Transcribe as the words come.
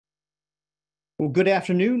Well, good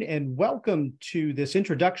afternoon and welcome to this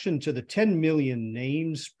introduction to the 10 Million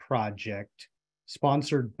Names Project,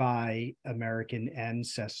 sponsored by American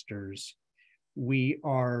Ancestors. We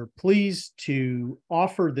are pleased to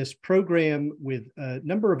offer this program with a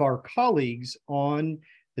number of our colleagues on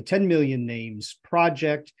the 10 Million Names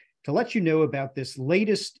Project to let you know about this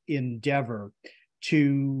latest endeavor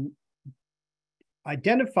to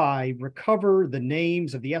identify, recover the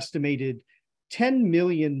names of the estimated 10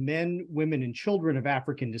 million men, women, and children of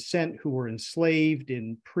African descent who were enslaved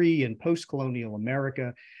in pre- and post-colonial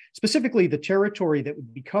America, specifically the territory that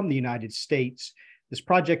would become the United States. This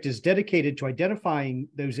project is dedicated to identifying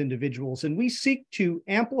those individuals, and we seek to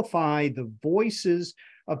amplify the voices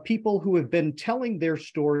of people who have been telling their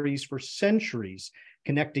stories for centuries,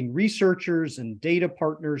 connecting researchers and data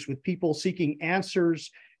partners with people seeking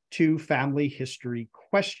answers to family history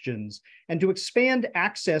questions, and to expand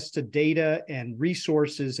access to data and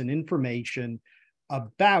resources and information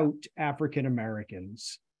about African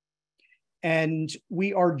Americans. And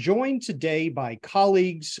we are joined today by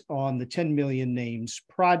colleagues on the 10 Million Names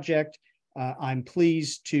Project. I'm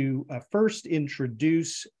pleased to first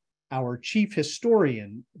introduce our chief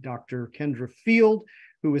historian, Dr. Kendra Field,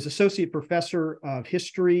 who is Associate Professor of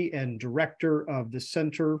History and Director of the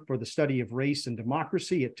Center for the Study of Race and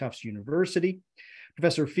Democracy at Tufts University.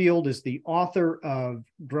 Professor Field is the author of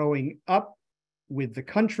Growing Up with the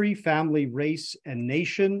Country, Family, Race, and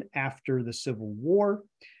Nation After the Civil War.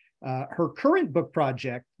 Her current book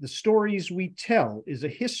project, The Stories We Tell, is a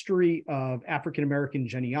history of African-American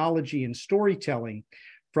genealogy and storytelling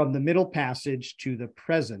from the Middle Passage to the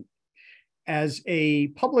present. As a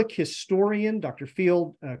public historian, Dr.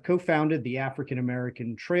 Field co-founded the African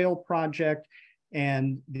American Trail Project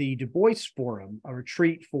and the Du Bois Forum, a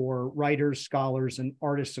retreat for writers, scholars, and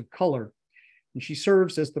artists of color. And she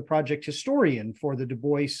serves as the project historian for the Du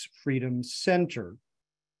Bois Freedom Center.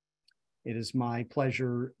 It is my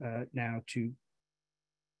pleasure now to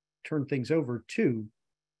turn things over to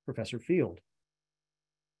Professor Field.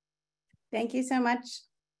 Thank you so much.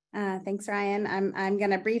 Thanks, Ryan. I'm going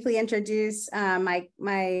to briefly introduce my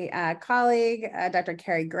colleague, Dr.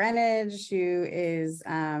 Kerri Greenidge, who is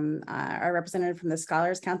our representative from the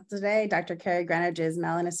Scholars Council today. Dr. Kerri Greenidge is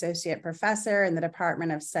Mellon Associate Professor in the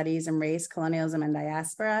Department of Studies in Race, Colonialism, and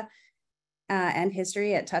Diaspora and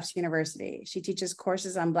History at Tufts University. She teaches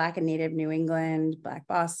courses on Black and Native New England, Black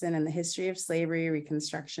Boston, and the history of slavery,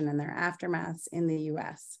 Reconstruction, and their aftermaths in the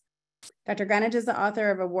U.S. Dr. Greenidge is the author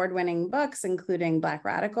of award-winning books, including Black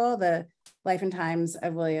Radical, The Life and Times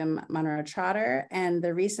of William Monroe Trotter, and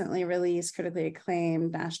the recently released, critically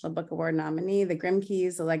acclaimed National Book Award nominee, The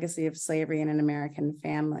Grimkeys, The Legacy of Slavery in an American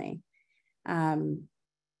Family.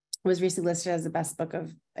 It was recently listed as the best pick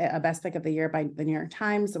of the year by the New York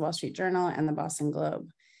Times, the Wall Street Journal, and the Boston Globe.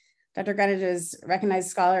 Dr. Greenidge is a recognized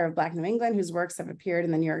scholar of Black New England, whose works have appeared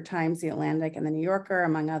in the New York Times, the Atlantic, and the New Yorker,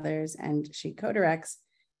 among others, and she co-directs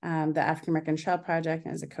the African American Trail Project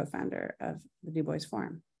and is a co-founder of the Du Bois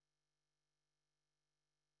Forum.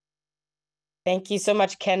 Thank you so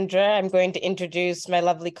much, Kendra. I'm going to introduce my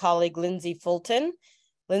lovely colleague, Lindsay Fulton.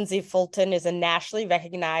 Lindsay Fulton is a nationally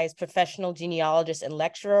recognized professional genealogist and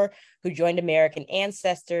lecturer who joined American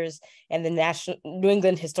Ancestors and the National New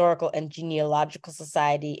England Historical and Genealogical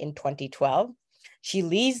Society in 2012. She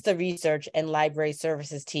leads the research and library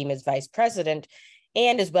services team as vice president,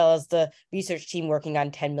 and as well as the research team working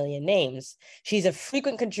on 10 Million Names. She's a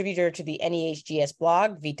frequent contributor to the NEHGS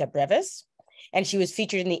blog, Vita Brevis, and she was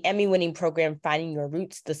featured in the Emmy-winning program, Finding Your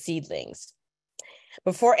Roots, The Seedlings.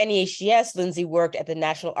 Before NEHGS, Lindsay worked at the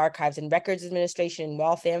National Archives and Records Administration in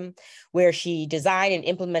Waltham, where she designed and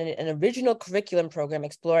implemented an original curriculum program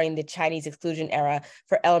exploring the Chinese exclusion era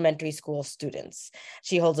for elementary school students.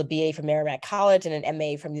 She holds a BA from Merrimack College and an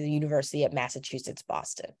MA from the University of Massachusetts,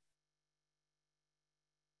 Boston.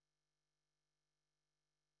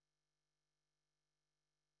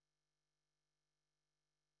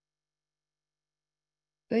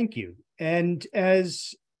 Thank you. And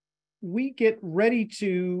as we get ready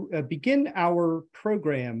to begin our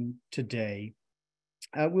program today,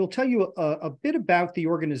 we'll tell you a bit about the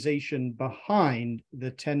organization behind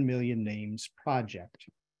the 10 Million Names Project.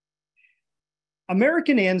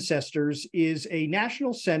 American Ancestors is a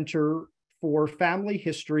national center for family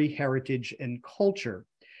history, heritage, and culture.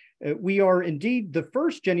 We are indeed the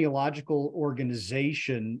first genealogical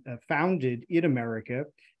organization founded in America,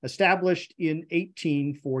 established in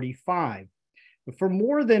 1845. For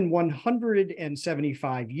more than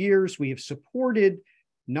 175 years, we have supported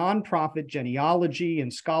nonprofit genealogy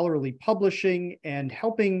and scholarly publishing and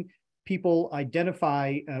helping people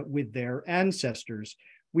identify with their ancestors.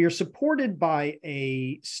 We are supported by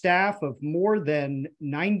a staff of more than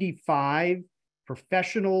 95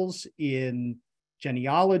 professionals in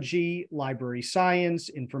genealogy, library science,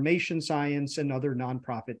 information science, and other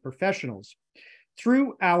nonprofit professionals.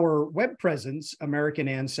 Through our web presence,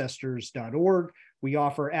 AmericanAncestors.org, we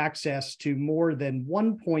offer access to more than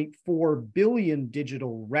 1.4 billion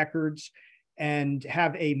digital records and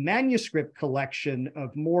have a manuscript collection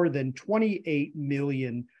of more than 28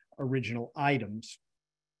 million original items.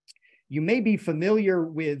 You may be familiar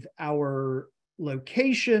with our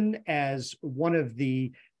location as one of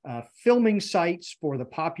the filming sites for the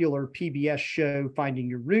popular PBS show Finding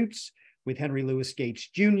Your Roots with Henry Louis Gates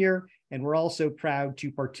Jr., and we're also proud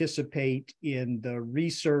to participate in the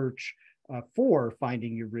research for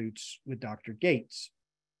Finding Your Roots with Dr. Gates.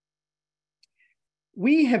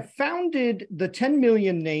 We have founded the 10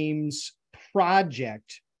 Million Names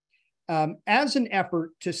Project as an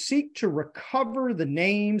effort to seek to recover the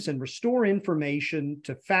names and restore information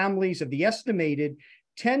to families of the estimated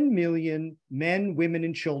 10 million men, women,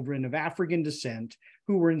 and children of African descent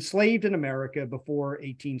who were enslaved in America before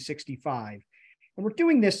 1865. And we're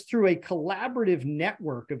doing this through a collaborative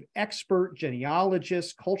network of expert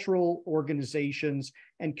genealogists, cultural organizations,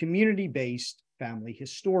 and community-based family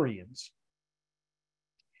historians.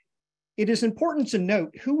 It is important to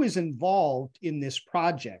note who is involved in this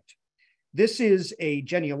project. This is a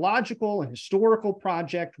genealogical and historical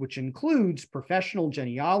project which includes professional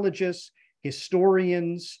genealogists,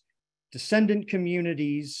 historians, descendant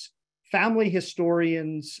communities, family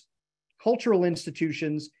historians, cultural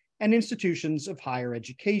institutions, and institutions of higher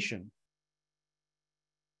education.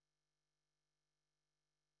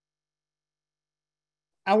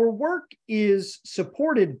 Our work is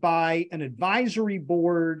supported by an advisory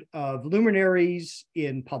board of luminaries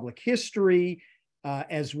in public history,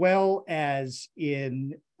 as well as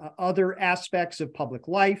in other aspects of public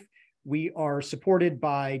life. We are supported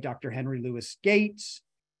by Dr. Henry Louis Gates,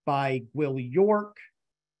 by Will York,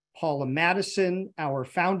 Paula Madison, our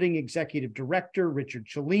founding executive director, Richard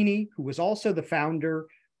Cellini, who was also the founder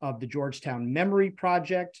of the Georgetown Memory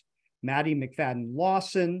Project, Maddie McFadden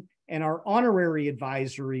Lawson, and our honorary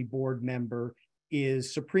advisory board member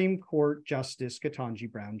is Supreme Court Justice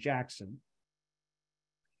Ketanji Brown Jackson.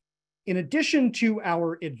 In addition to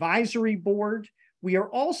our advisory board, we are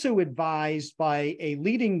also advised by a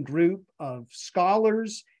leading group of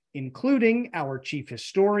scholars, including our chief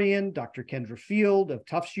historian, Dr. Kendra Field of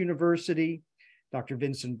Tufts University, Dr.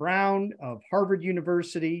 Vincent Brown of Harvard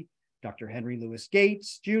University, Dr. Henry Louis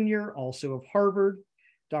Gates Jr., also of Harvard,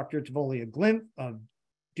 Dr. Tavolia Glimp of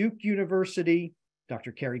Duke University,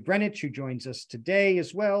 Dr. Kerri Greenidge, who joins us today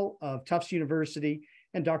as well, of Tufts University,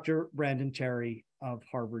 and Dr. Brandon Terry of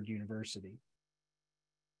Harvard University.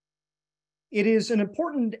 It is an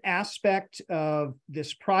important aspect of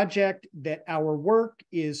this project that our work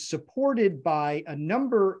is supported by a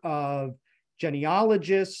number of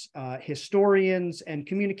genealogists, historians, and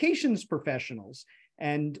communications professionals.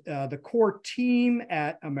 And the core team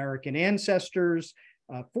at American Ancestors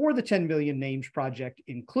for the 10 Million Names Project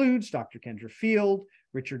includes Dr. Kendra Field,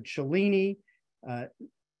 Richard Cellini,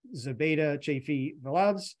 Zabeda Chafee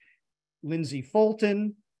Velaz, Lindsay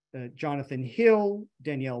Fulton, Jonathan Hill,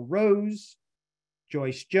 Danielle Rose,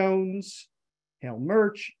 Joyce Jones, Hale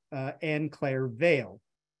Murch, and Claire Vale.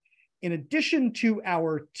 In addition to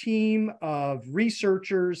our team of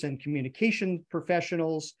researchers and communication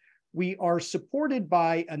professionals, we are supported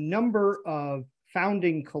by a number of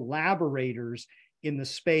founding collaborators in the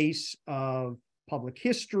space of public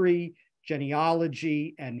history,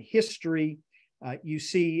 genealogy, and history. You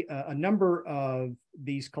see a number of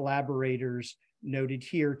these collaborators noted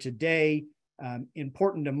here today.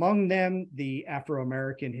 Important among them, the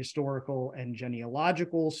Afro-American Historical and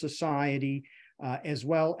Genealogical Society, as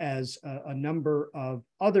well as a number of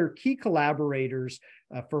other key collaborators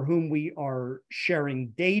for whom we are sharing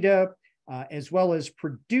data, as well as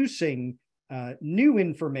producing new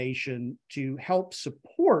information to help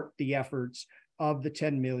support the efforts of the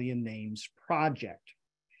 10 Million Names Project.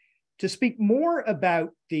 To speak more about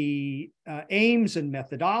the aims and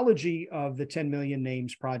methodology of the 10 Million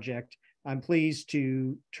Names Project, I'm pleased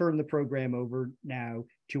to turn the program over now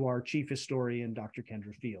to our chief historian, Dr.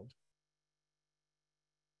 Kendra Field.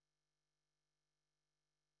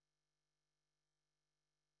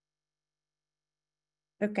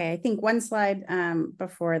 Okay, I think one slide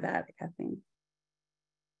before that, Kathleen.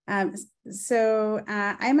 I'm a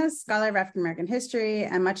scholar of African American history,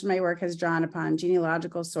 and much of my work has drawn upon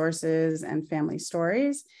genealogical sources and family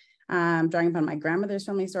stories, drawing upon my grandmother's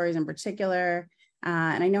family stories in particular.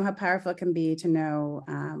 And I know how powerful it can be to know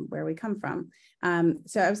where we come from.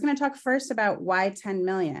 So I was going to talk first about why 10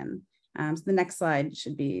 million. So the next slide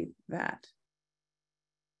should be that.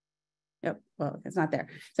 Yep, well, it's not there.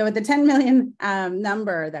 So with the 10 million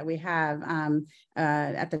number that we have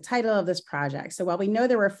at the title of this project. So while we know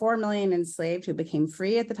there were 4 million enslaved who became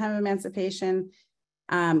free at the time of emancipation,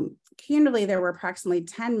 cumulatively there were approximately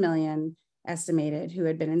 10 million estimated who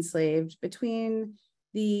had been enslaved between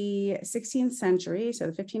the 16th century, so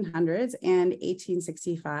the 1500s, and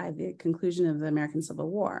 1865, the conclusion of the American Civil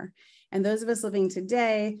War. And those of us living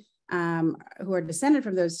today who are descended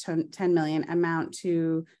from those 10 million amount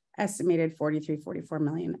to estimated 44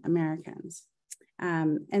 million Americans.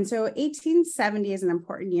 And so 1870 is an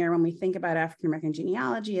important year when we think about African-American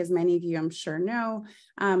genealogy, as many of you I'm sure know,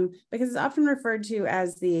 because it's often referred to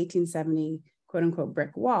as the 1870 quote unquote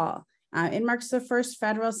brick wall. It marks the first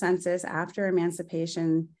federal census after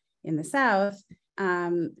emancipation in the South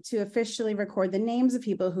to officially record the names of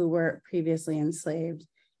people who were previously enslaved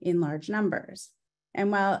in large numbers. And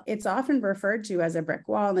while it's often referred to as a brick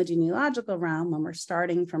wall in the genealogical realm, when we're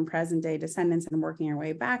starting from present day descendants and working our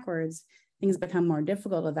way backwards, things become more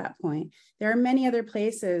difficult at that point. There are many other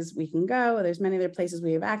places we can go. There's many other places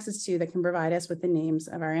we have access to that can provide us with the names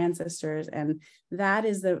of our ancestors. And that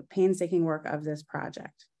is the painstaking work of this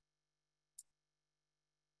project.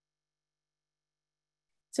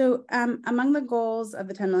 So among the goals of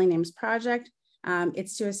the 10 Million Names Project,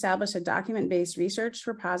 it's to establish a document-based research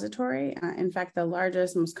repository, in fact, the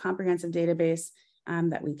largest, most comprehensive database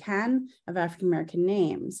that we can of African-American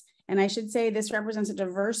names. And I should say this represents a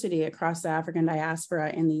diversity across the African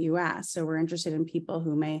diaspora in the US. So we're interested in people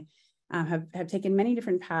who may have taken many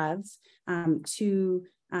different paths to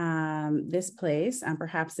this place.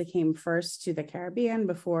 Perhaps they came first to the Caribbean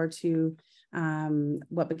before to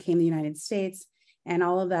what became the United States. And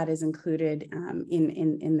all of that is included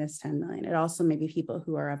in this 10 million. It also may be people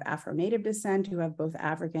who are of Afro-Native descent, who have both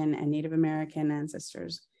African and Native American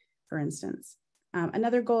ancestors, for instance.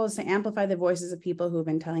 Another goal is to amplify the voices of people who have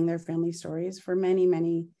been telling their family stories for many,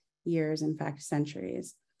 many years, in fact,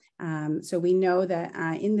 centuries. So we know that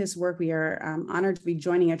in this work, we are honored to be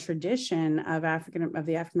joining a tradition of the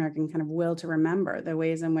African-American kind of will to remember, the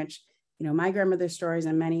ways in which, my grandmother's stories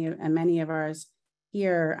and many of ours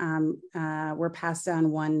here were passed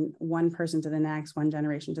down one person to the next, one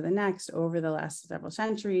generation to the next over the last several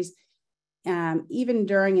centuries, even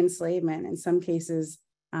during enslavement, in some cases,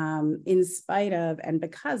 in spite of and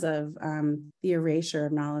because of the erasure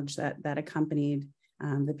of knowledge that accompanied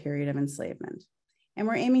the period of enslavement. And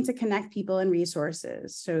we're aiming to connect people and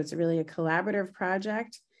resources. So it's really a collaborative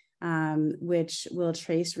project, which will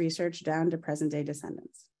trace research down to present day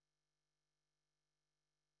descendants.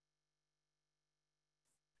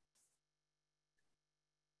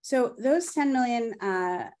 So those 10 million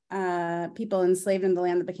people enslaved in the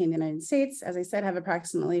land that became the United States, as I said, have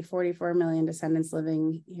approximately 44 million descendants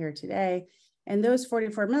living here today. And those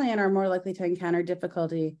 44 million are more likely to encounter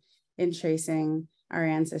difficulty in tracing our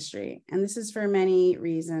ancestry. And this is for many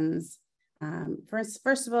reasons.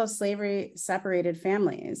 First of all, slavery separated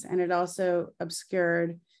families, and it also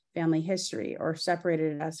obscured family history or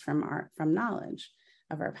separated us from knowledge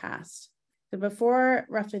of our past. So before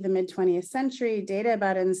roughly the mid-20th century, data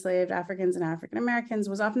about enslaved Africans and African Americans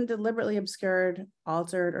was often deliberately obscured,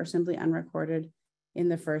 altered, or simply unrecorded in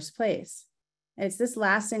the first place. It's this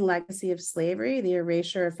lasting legacy of slavery, the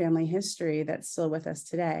erasure of family history, that's still with us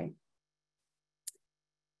today.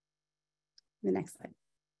 The next slide.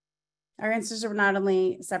 Our ancestors were not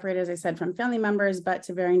only separated, as I said, from family members, but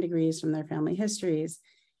to varying degrees from their family histories.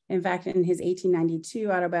 In fact, in his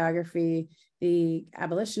 1892 autobiography, the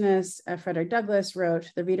abolitionist Frederick Douglass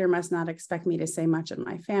wrote, "The reader must not expect me to say much of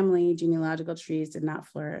my family. Genealogical trees did not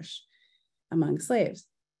flourish among slaves."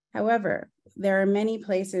 However, there are many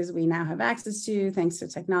places we now have access to thanks to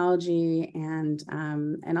technology and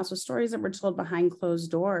also stories that were told behind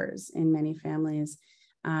closed doors in many families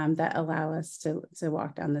that allow us to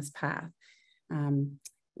walk down this path.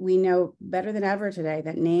 We know better than ever today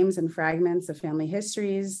that names and fragments of family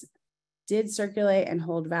histories did circulate and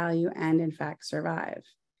hold value and in fact survive.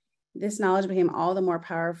 This knowledge became all the more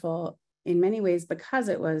powerful in many ways because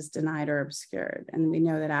it was denied or obscured. And we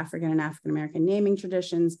know that African and African-American naming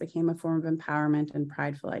traditions became a form of empowerment and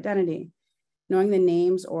prideful identity. Knowing the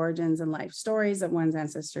names, origins, and life stories of one's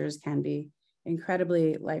ancestors can be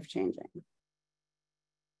incredibly life-changing.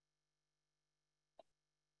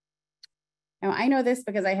 Now, I know this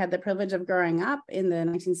because I had the privilege of growing up in the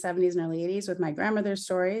 1970s and early 80s with my grandmother's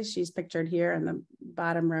stories. She's pictured here in the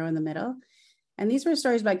bottom row in the middle. And these were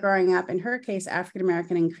stories about growing up, in her case,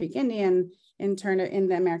 African-American and Creek Indian, in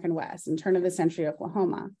the American West, in turn of the century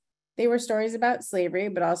Oklahoma. They were stories about slavery,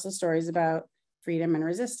 but also stories about freedom and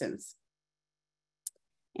resistance.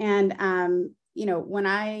 And, you know, when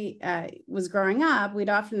I was growing up, we'd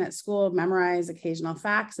often at school memorize occasional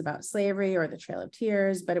facts about slavery or the Trail of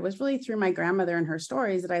Tears, but it was really through my grandmother and her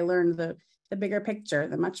stories that I learned the bigger picture,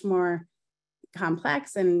 the much more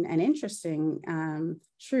complex and interesting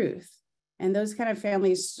truth. And those kind of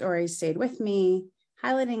family stories stayed with me,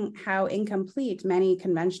 highlighting how incomplete many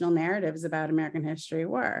conventional narratives about American history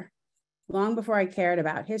were. Long before I cared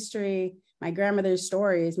about history, my grandmother's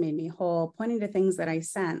stories made me whole, pointing to things that I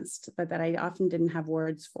sensed, but that I often didn't have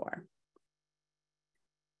words for.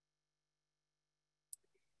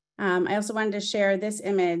 I also wanted to share this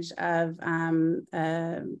image of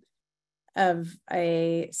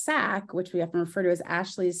a sack, which we often refer to as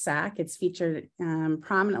Ashley's sack. It's featured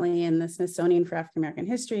prominently in the Smithsonian for African American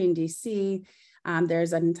History in DC.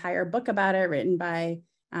 There's an entire book about it written by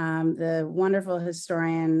the wonderful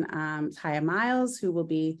historian Taira Miles, who will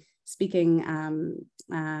be speaking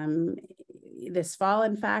this fall,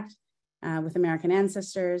 in fact, with American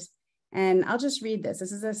ancestors. And I'll just read this.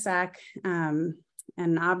 This is a sack,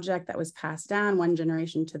 an object that was passed down one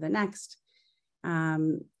generation to the next.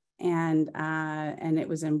 And it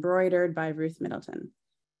was embroidered by Ruth Middleton.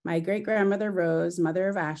 My great-grandmother Rose, mother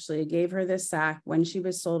of Ashley, gave her this sack when she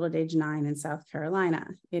was sold at age 9 in South Carolina.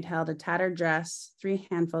 It held a tattered dress, 3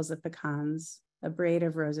 handfuls of pecans, a braid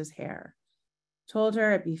of Rose's hair. Told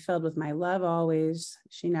her it'd be filled with my love always.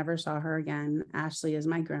 She never saw her again. Ashley is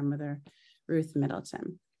my grandmother, Ruth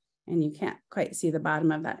Middleton. And you can't quite see the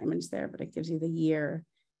bottom of that image there, but it gives you the year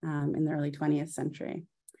in the early 20th century.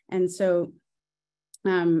 And so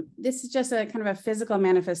this is just a kind of a physical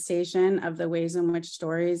manifestation of the ways in which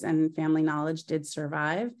stories and family knowledge did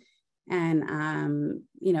survive. And,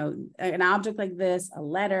 you know, an object like this, a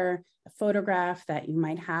letter, a photograph that you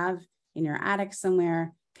might have in your attic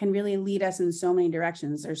somewhere can really lead us in so many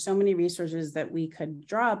directions. There's so many resources that we could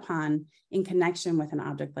draw upon in connection with an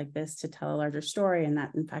object like this to tell a larger story. And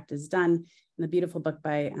that in fact is done in the beautiful book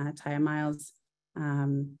by Taira Miles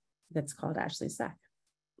that's called Ashley's Sack.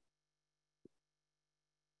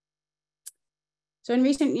 So in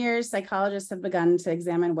recent years, psychologists have begun to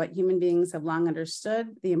examine what human beings have long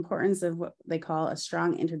understood, the importance of what they call a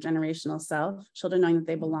strong intergenerational self, children knowing that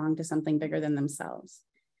they belong to something bigger than themselves.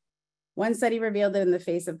 One study revealed that in the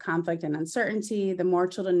face of conflict and uncertainty, the more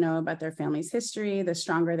children know about their family's history, the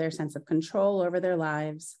stronger their sense of control over their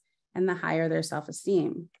lives, and the higher their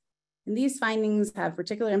self-esteem. And these findings have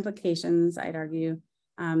particular implications, I'd argue,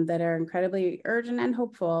 that are incredibly urgent and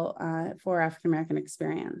hopeful for African-American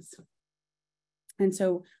experience. And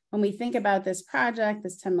so when we think about this project,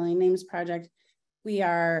 this 10 Million Names project,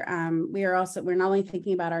 we're not only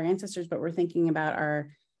thinking about our ancestors, but we're thinking about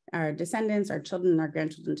our descendants, our children, and our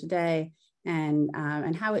grandchildren today, and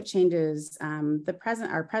how it changes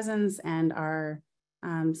our presence and our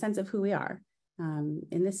sense of who we are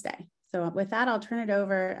in this day. So with that, I'll turn it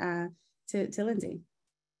over to Lindsay.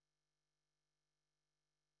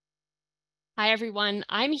 Hi, everyone.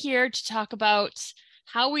 I'm here to talk about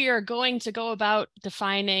how we are going to go about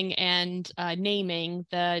defining and naming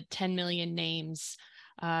the 10 million names,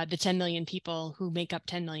 the 10 million people who make up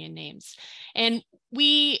 10 million names. And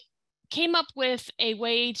we came up with a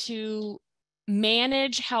way to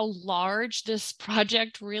manage how large this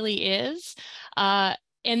project really is. And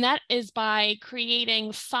that is by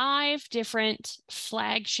creating 5 different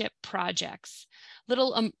flagship projects,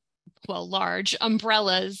 large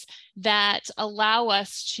umbrellas that allow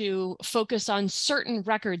us to focus on certain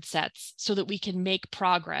record sets so that we can make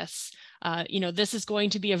progress. This is going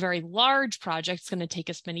to be a very large project. It's going to take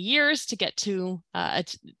us many years to get to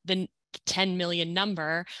the 10 million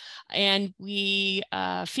number. And we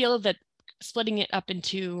feel that splitting it up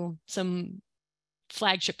into some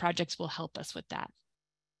flagship projects will help us with that.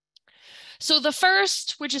 So the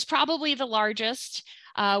first, which is probably the largest,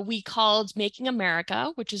 we called Making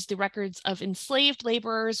America, which is the records of enslaved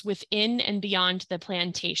laborers within and beyond the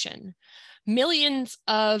plantation. Millions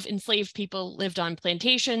of enslaved people lived on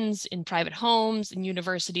plantations, in private homes, and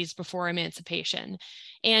universities before emancipation.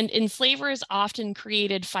 And enslavers often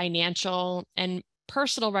created financial and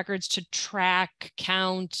personal records to track,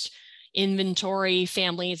 count, inventory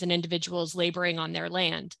families and individuals laboring on their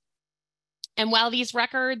land. And while these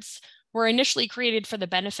records were initially created for the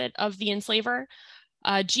benefit of the enslaver,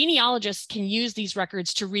 genealogists can use these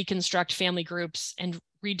records to reconstruct family groups and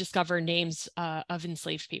rediscover names of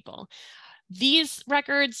enslaved people. These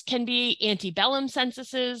records can be antebellum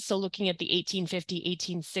censuses, so looking at the 1850,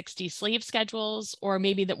 1860 slave schedules, or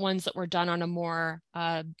maybe the ones that were done on a more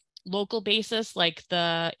local basis, like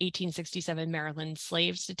the 1867 Maryland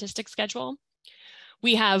slave statistics schedule.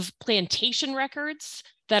 We have plantation records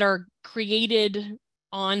that are created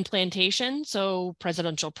on plantation. So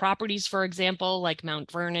presidential properties, for example, like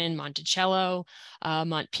Mount Vernon, Monticello,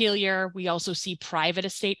 Montpelier. We also see private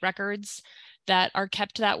estate records that are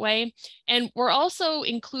kept that way. And we're also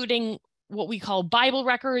including what we call Bible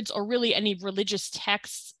records, or really any religious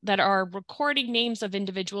texts that are recording names of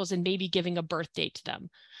individuals and maybe giving a birth date to them.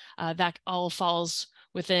 That all falls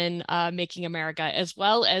within Making America, as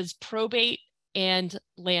well as probate and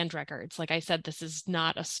land records. Like I said, this is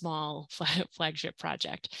not a small flagship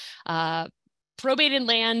project. Probate and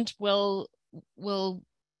land will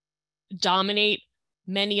dominate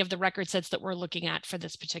many of the record sets that we're looking at for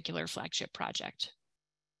this particular flagship project.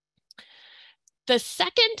 The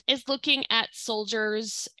second is looking at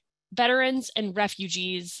soldiers, veterans, and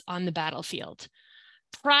refugees on the battlefield.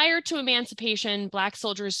 Prior to emancipation, Black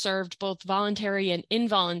soldiers served both voluntary and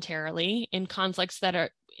involuntarily in conflicts that are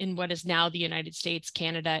in what is now the United States,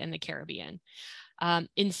 Canada, and the Caribbean.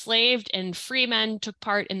 Enslaved and free men took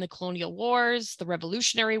part in the colonial wars, the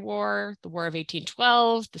Revolutionary War, the War of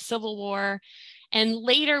 1812, the Civil War. And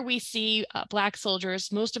later we see Black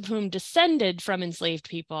soldiers, most of whom descended from enslaved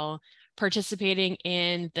people, participating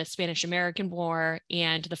in the Spanish-American War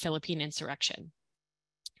and the Philippine insurrection.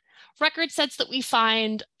 Record sets that we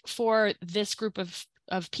find for this group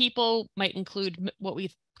of people might include what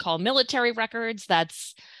we call military records.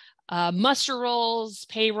 That's muster rolls,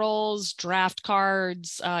 payrolls, draft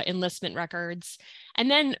cards, enlistment records,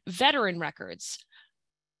 and then veteran records.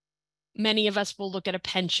 Many of us will look at a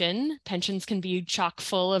pension. Pensions can be chock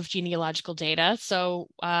full of genealogical data. So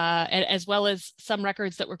as well as some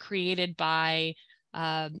records that were created by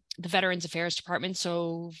the Veterans Affairs Department.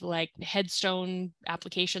 So like headstone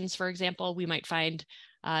applications, for example, we might find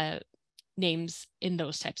names in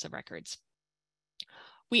those types of records.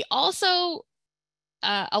 We also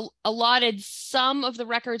allotted some of the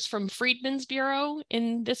records from Freedmen's Bureau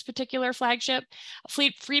in this particular flagship.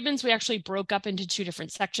 Freedmen's we actually broke up into two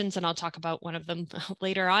different sections, and I'll talk about one of them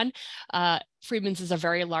later on. Freedmen's is a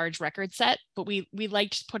very large record set, but we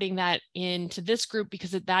liked putting that into this group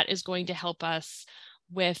because that is going to help us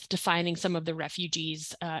with defining some of the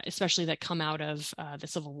refugees, especially that come out of the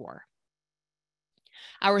Civil War.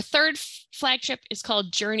 Our third flagship is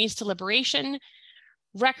called Journeys to Liberation.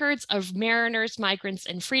 Records of mariners, migrants,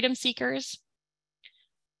 and freedom seekers.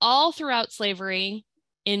 All throughout slavery,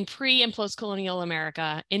 in pre- and post-colonial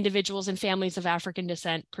America, individuals and families of African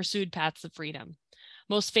descent pursued paths of freedom.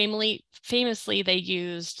 Most famously, they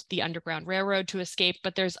used the Underground Railroad to escape,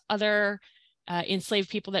 but there's other enslaved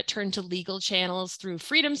people that turned to legal channels through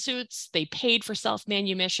freedom suits. They paid for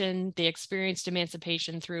self-manumission. They experienced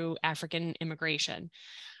emancipation through African immigration.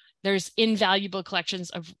 There's invaluable collections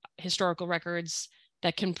of historical records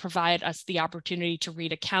that can provide us the opportunity to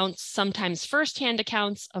read accounts, sometimes firsthand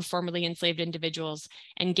accounts of formerly enslaved individuals,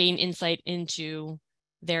 and gain insight into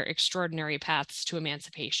their extraordinary paths to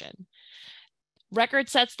emancipation. Record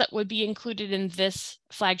sets that would be included in this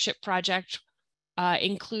flagship project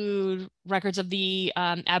include records of the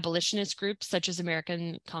abolitionist groups, such as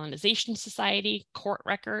American Colonization Society, court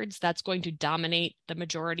records. That's going to dominate the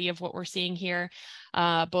majority of what we're seeing here,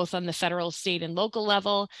 both on the federal, state, and local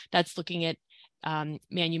level. That's looking at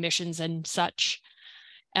manumissions and such,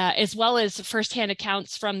 as well as firsthand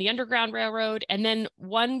accounts from the Underground Railroad. And then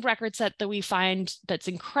one record set that we find that's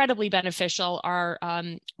incredibly beneficial are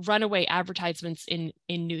runaway advertisements in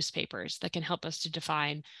newspapers that can help us to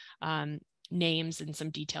define names and some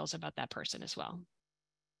details about that person as well.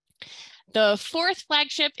 The fourth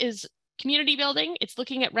flagship is community building. It's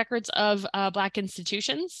looking at records of Black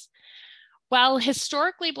institutions. While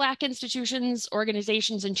historically Black institutions,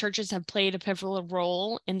 organizations, and churches have played a pivotal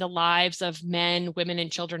role in the lives of men, women,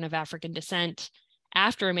 and children of African descent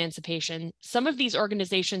after emancipation, some of these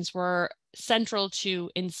organizations were central to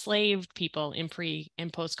enslaved people in pre-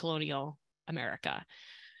 and post-colonial America.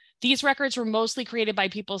 These records were mostly created by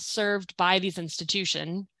people served by these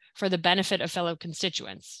institutions for the benefit of fellow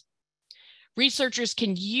constituents. Researchers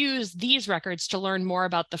can use these records to learn more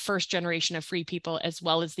about the first generation of free people, as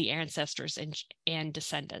well as the ancestors and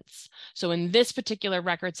descendants. So in this particular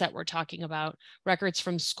record set, we're talking about records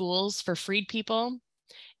from schools for freed people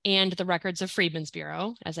and the records of Freedmen's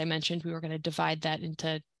Bureau. As I mentioned, we were going to divide that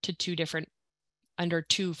into under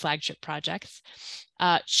two flagship projects.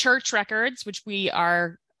 Church records, which we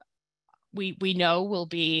know will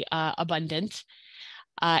be abundant.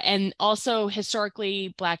 And also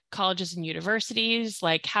historically Black colleges and universities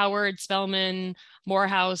like Howard, Spelman,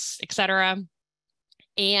 Morehouse, etc.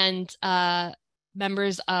 And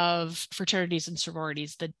members of fraternities and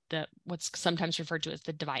sororities, what's sometimes referred to as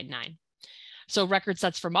the Divine Nine. So record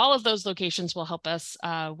sets from all of those locations will help us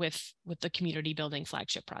with the community building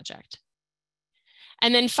flagship project.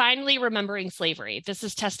 And then finally, remembering slavery. This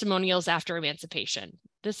is testimonials after emancipation.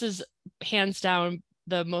 This is hands down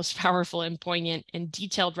the most powerful and poignant and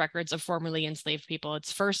detailed records of formerly enslaved people.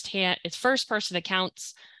 It's first person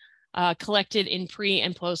accounts collected in pre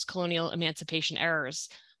and post-colonial emancipation eras.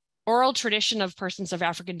 Oral tradition of persons of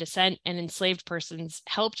African descent and enslaved persons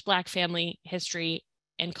helped Black family history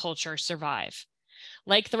and culture survive.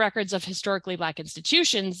 Like the records of historically Black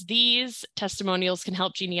institutions, these testimonials can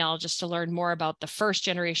help genealogists to learn more about the first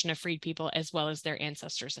generation of freed people as well as their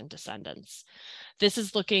ancestors and descendants. This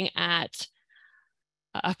is looking at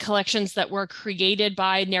collections that were created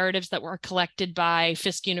by narratives that were collected by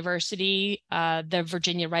Fisk University, the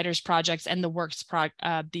Virginia Writers Projects, and the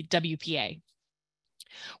the WPA.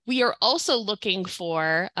 We are also looking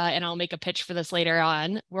for, and I'll make a pitch for this later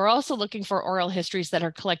on, we're also looking for oral histories that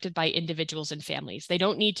are collected by individuals and families. They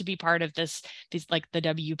don't need to be part of these like the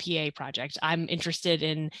WPA project. I'm interested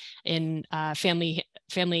in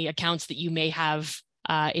family accounts that you may have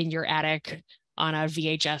in your attic on a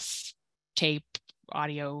VHS tape,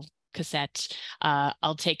 audio cassette.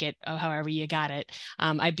 I'll take it however you got it.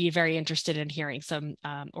 I'd be very interested in hearing some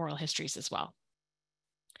oral histories as well.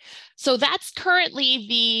 So that's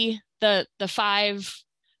currently the 5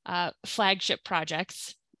 flagship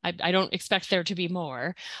projects. I don't expect there to be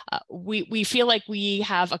more. We feel like we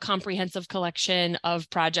have a comprehensive collection of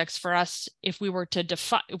projects for us. If we were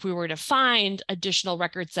to find additional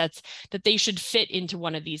record sets, that they should fit into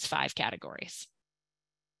one of these 5 categories.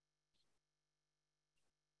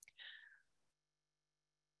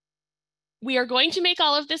 We are going to make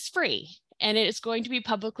all of this free, and it is going to be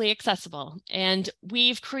publicly accessible. And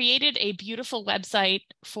we've created a beautiful website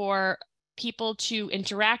for people to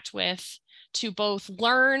interact with, to both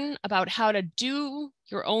learn about how to do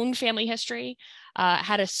your own family history,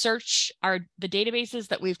 how to search the databases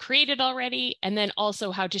that we've created already, and then also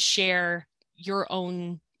how to share your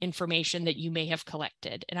own information that you may have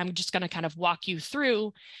collected. And I'm just going to kind of walk you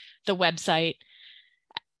through the website.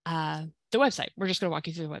 We're just going to walk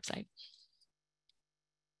you through the website.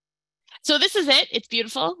 So this is it. It's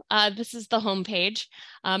beautiful. This is the homepage.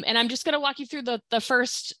 And I'm just going to walk you through the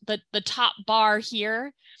top bar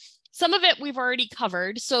here. Some of it we've already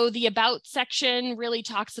covered. So the About section really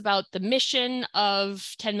talks about the mission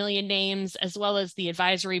of 10 Million Names, as well as the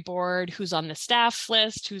advisory board, who's on the staff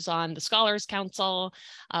list, who's on the Scholars Council.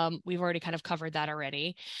 We've already kind of covered that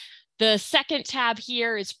already. The second tab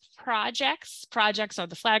here is projects. Projects are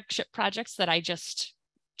the flagship projects that I just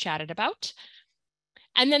chatted about.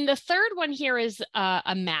 And then the third one here is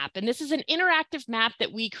a map. And this is an interactive map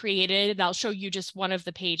that we created. And I'll show you just one of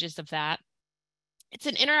the pages of that. It's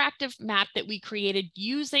an interactive map that we created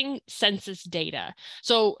using census data.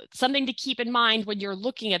 So something to keep in mind when you're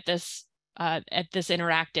looking at this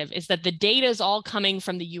interactive is that the data is all coming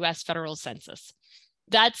from the US federal census.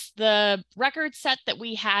 That's the record set that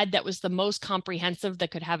we had that was the most comprehensive,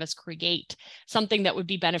 that could have us create something that would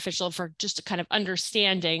be beneficial for just kind of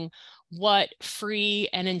understanding what free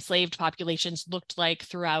and enslaved populations looked like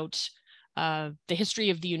throughout the history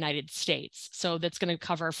of the United States. So that's going to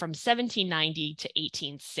cover from 1790 to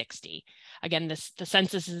 1860. Again, the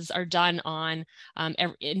censuses are done on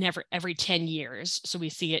every 10 years. So we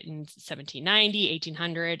see it in 1790,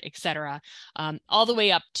 1800, et cetera, all the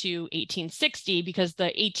way up to 1860, because the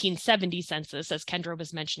 1870 census, as Kendra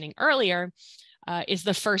was mentioning earlier, is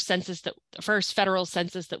the first federal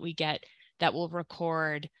census that we get that will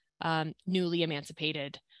record newly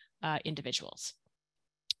emancipated individuals.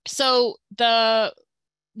 So the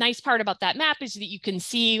nice part about that map is that you can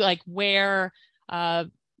see like where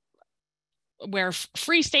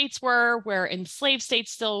free states were, where enslaved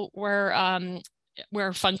states still were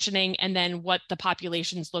functioning, and then what the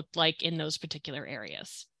populations looked like in those particular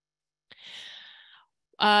areas.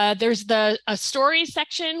 There's a story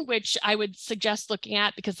section, which I would suggest looking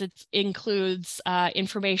at because it includes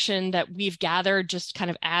information that we've gathered just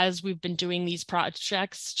kind of as we've been doing these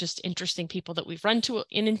projects, just interesting people that we've run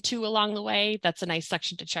into along the way. That's a nice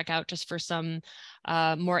section to check out just for some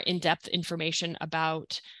more in-depth information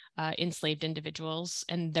about enslaved individuals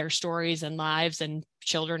and their stories and lives and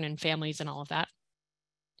children and families and all of that.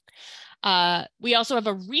 We also have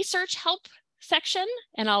a research help section,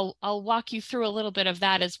 and I'll walk you through a little bit of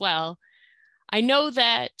that as well. I know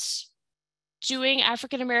that doing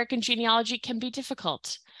African American genealogy can be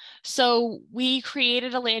difficult. So we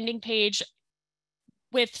created a landing page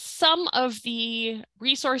with some of the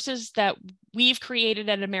resources that we've created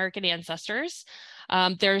at American Ancestors.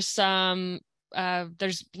 There's some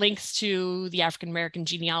there's links to the African American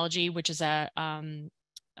genealogy, which is a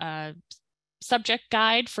subject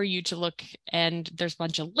guide for you to look, and there's a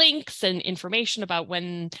bunch of links and information about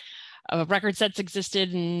when record sets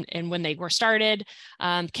existed and when they were started.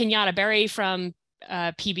 Kenyatta Berry from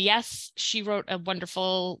PBS, she wrote a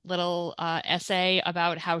wonderful little essay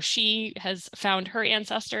about how she has found her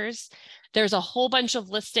ancestors. There's a whole bunch of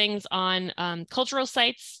listings on cultural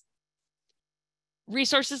sites,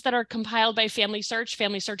 resources that are compiled by Family Search.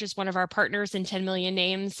 Family Search is one of our partners in 10 Million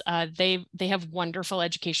Names. They have wonderful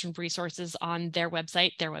education resources on their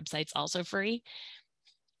website. Their website's also free.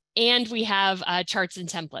 And we have charts and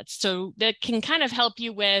templates. So that can kind of help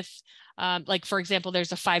you with, like, for example,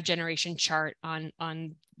 there's a 5-generation chart on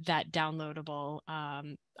that downloadable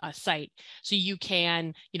site. So you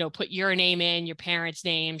can, put your name in, your parents'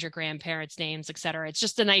 names, your grandparents' names, et cetera. It's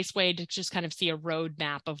just a nice way to just kind of see a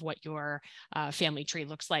roadmap of what your family tree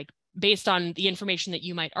looks like based on the information that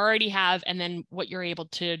you might already have, and then what you're able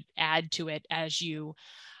to add to it as you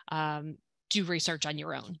do research on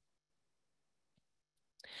your own.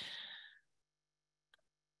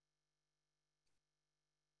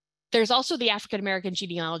 There's also the African American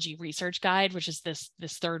Genealogy Research Guide, which is this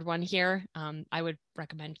third one here. I would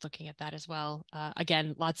recommend looking at that as well.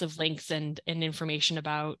 Again, lots of links and information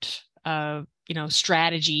about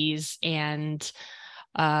strategies and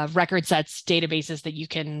record sets, databases that you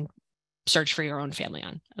can search for your own family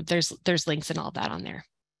on. There's links and all that on there.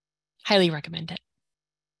 Highly recommend it.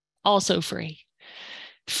 Also free.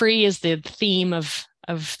 Free is the theme of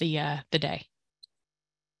the day.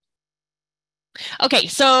 Okay,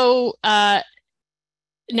 so now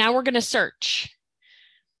we're going to search.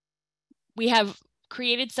 We have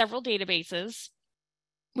created several databases.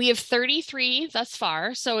 We have 33 thus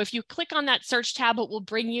far. So if you click on that search tab, it will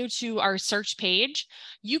bring you to our search page.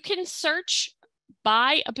 You can search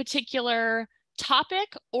by a particular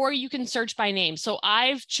topic, or you can search by name. So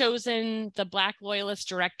I've chosen the Black Loyalist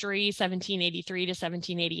Directory 1783 to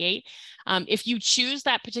 1788. If you choose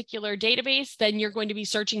that particular database, then you're going to be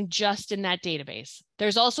searching just in that database.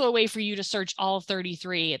 There's also a way for you to search all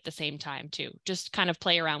 33 at the same time too. Just kind of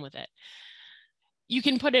play around with it. You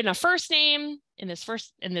can put in a first name in this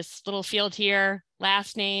little field here,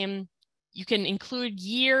 last name. You can include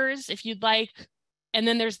years if you'd like. And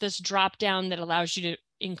then there's this drop down that allows you to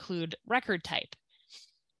include record type.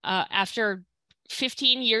 After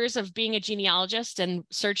 15 years of being a genealogist and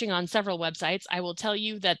searching on several websites, I will tell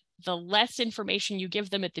you that the less information you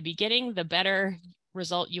give them at the beginning, the better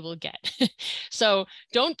result you will get. So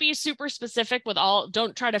don't be super specific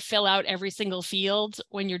don't try to fill out every single field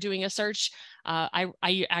when you're doing a search.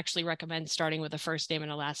 I actually recommend starting with a first name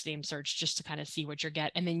and a last name search just to kind of see what you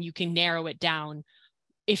get. And then you can narrow it down.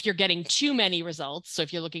 If you're getting too many results, so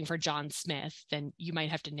if you're looking for John Smith, then you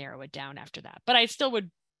might have to narrow it down after that. But I still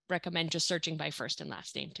would recommend just searching by first and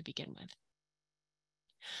last name to begin with.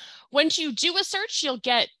 Once you do a search, you'll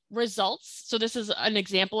get results. So this is an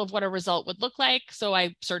example of what a result would look like. So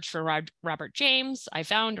I searched for Robert James. I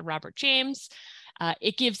found Robert James.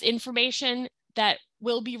 It gives information that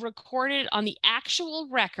will be recorded on the actual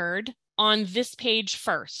record on this page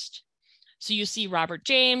first. So you see Robert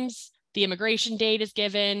James. The immigration date is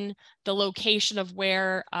given, the location of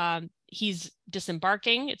where he's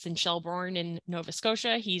disembarking. It's in Shelbourne in Nova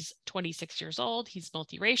Scotia. He's 26 years old. He's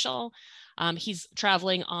multiracial. He's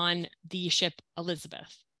traveling on the ship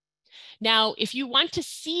Elizabeth. Now, if you want to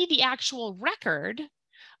see the actual record,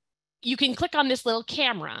 you can click on this little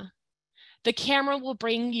camera. The camera will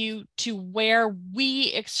bring you to where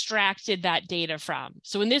we extracted that data from.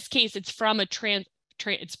 So in this case, it's from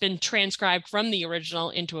it's been transcribed from the original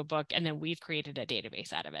into a book, and then we've created a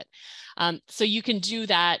database out of it. So you can do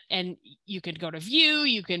that, and you can go to view,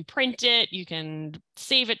 you can print it, you can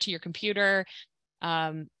save it to your computer.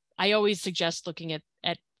 I always suggest looking at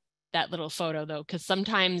that little photo though, because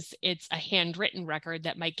sometimes it's a handwritten record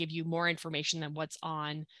that might give you more information than what's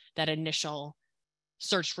on that initial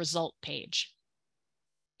search result page.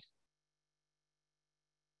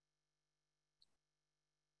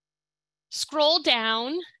 Scroll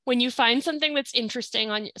down when you find something that's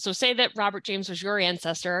interesting so say that Robert James was your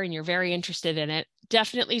ancestor and you're very interested in it,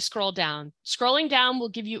 definitely scroll down. Scrolling down will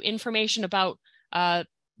give you information about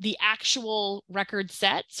the actual record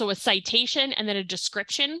set. So a citation and then a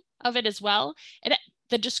description of it as well. And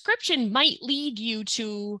the description might lead you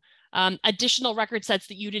to additional record sets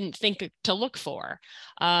that you didn't think to look for.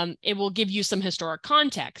 It will give you some historic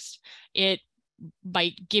context. It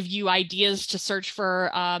might give you ideas to search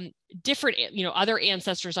for different, other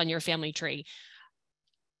ancestors on your family tree.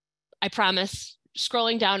 I promise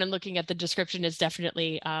scrolling down and looking at the description is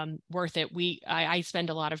definitely worth it. I spend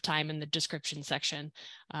a lot of time in the description section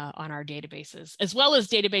on our databases, as well as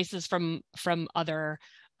databases from other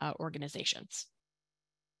organizations.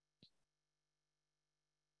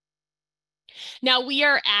 Now we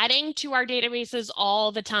are adding to our databases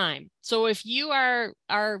all the time. So if you are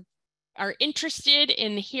interested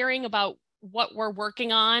in hearing about what we're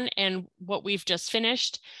working on and what we've just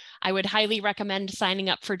finished, I would highly recommend signing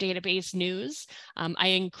up for database news. I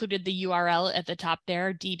included the URL at the top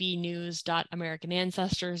there,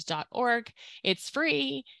 dbnews.americanancestors.org. It's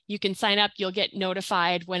free. You can sign up. You'll get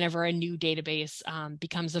notified whenever a new database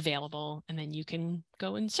becomes available, and then you can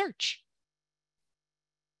go and search.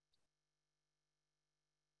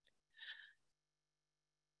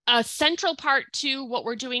 A central part to what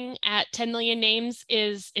we're doing at 10 Million Names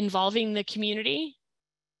is involving the community.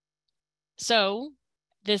 So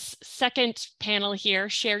this second panel here,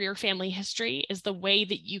 Share Your Family History, is the way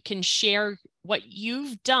that you can share what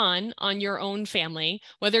you've done on your own family,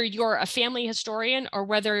 whether you're a family historian or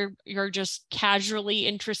whether you're just casually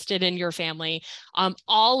interested in your family.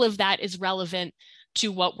 All of that is relevant to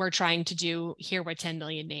what we're trying to do here with 10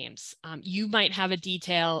 Million Names. You might have a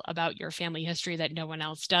detail about your family history that no one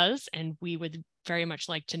else does, and we would very much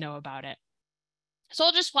like to know about it. So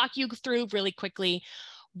I'll just walk you through really quickly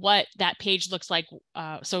what that page looks like.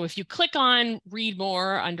 So if you click on read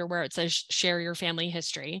more under where it says share your family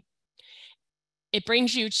history, it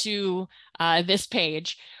brings you to this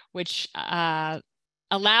page, which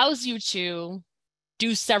allows you to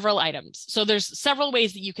do several items. So there's several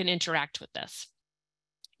ways that you can interact with this.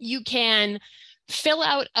 You can fill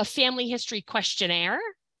out a family history questionnaire.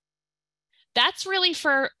 That's really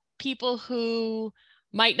for people who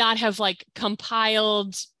might not have like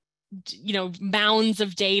compiled, you know, mounds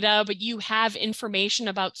of data, but you have information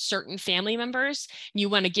about certain family members. And you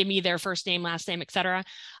want to give me their first name, last name, etc.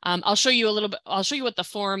 I'll show you a little bit. I'll show you what the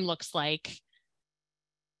form looks like.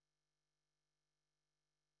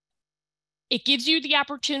 It gives you the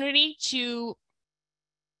opportunity to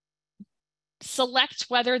select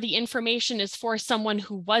whether the information is for someone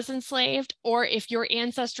who was enslaved, or if your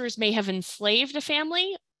ancestors may have enslaved a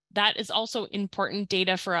family. That is also important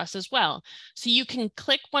data for us as well. So you can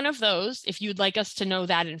click one of those if you'd like us to know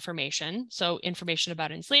that information. So information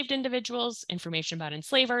about enslaved individuals, information about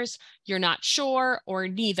enslavers, you're not sure, or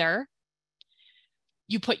neither.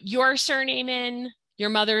 You put your surname in,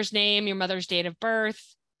 your mother's name, your mother's date of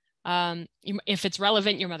birth, if it's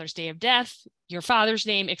relevant, your mother's day of death, your father's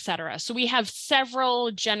name, etc. So we have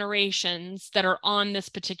several generations that are on this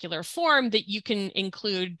particular form that you can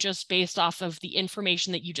include just based off of the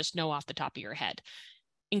information that you just know off the top of your head.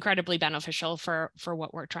 Incredibly beneficial for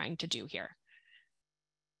what we're trying to do here.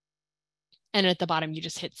 And at the bottom, you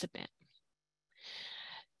just hit submit.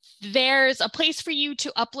 There's a place for you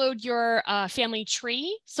to upload your family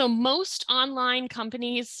tree. So most online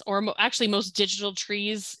companies, or actually most digital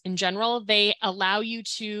trees in general, they allow you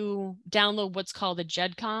to download what's called a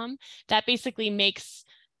GEDCOM. That basically makes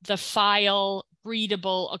the file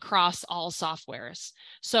readable across all softwares.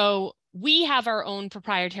 So we have our own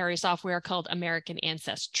proprietary software called American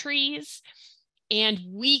Ancestries. And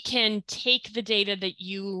we can take the data that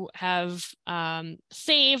you have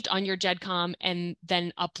saved on your GEDCOM and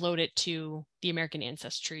then upload it to the American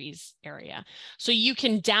Ancestries area. So you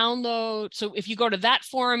can download, so if you go to that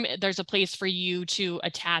form, there's a place for you to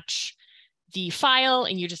attach the file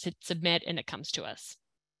and you just hit submit and it comes to us.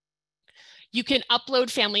 You can upload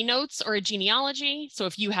family notes or a genealogy. So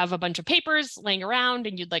if you have a bunch of papers laying around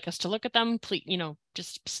and you'd like us to look at them, please,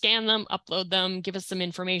 just scan them, upload them, give us some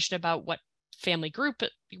information about what family group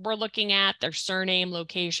we're looking at, their surname,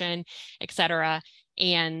 location, etc.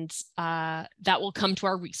 And that will come to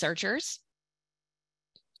our researchers.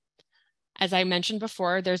 As I mentioned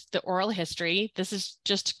before, there's the oral history. This is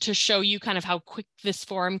just to show you kind of how quick this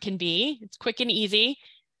form can be. It's quick and easy.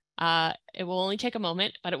 It will only take a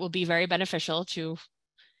moment, but it will be very beneficial to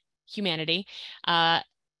humanity.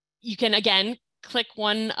 You can, again, click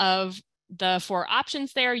one of the 4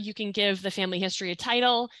 options there. You can give the family history a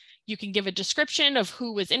title. You can give a description of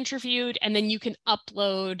who was interviewed, and then you can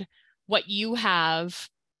upload what you have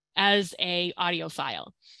as an audio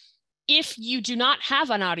file. If you do not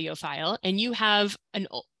have an audio file and you have an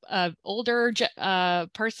older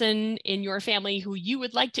person in your family who you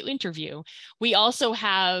would like to interview, we also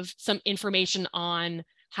have some information on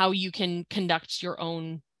how you can conduct your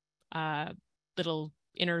own little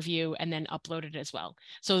interview and then upload it as well.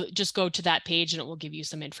 So just go to that page and it will give you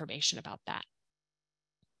some information about that.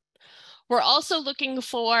 We're also looking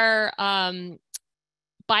for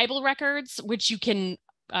Bible records, which you can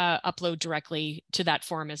upload directly to that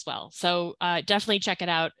form as well. So definitely check it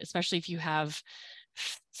out, especially if you have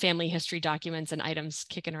family history documents and items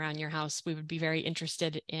kicking around your house. We would be very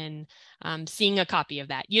interested in seeing a copy of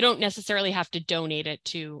that. You don't necessarily have to donate it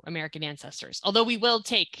to American Ancestors, although we will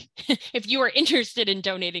take, if you are interested in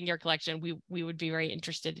donating your collection, we would be very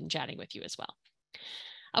interested in chatting with you as well.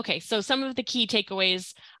 Okay, so some of the key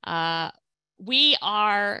takeaways. We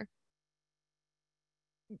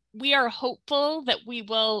are hopeful that we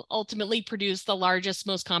will ultimately produce the largest,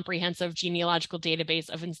 most comprehensive genealogical database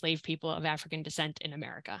of enslaved people of African descent in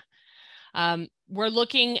America. We're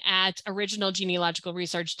looking at original genealogical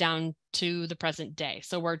research down to the present day.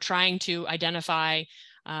 So we're trying to identify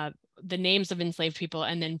the names of enslaved people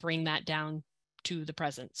and then bring that down to the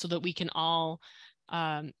present so that we can all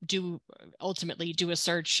ultimately do a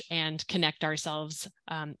search and connect ourselves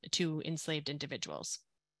to enslaved individuals.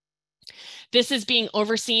 This is being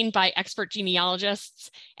overseen by expert genealogists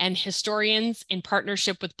and historians in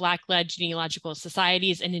partnership with Black-led genealogical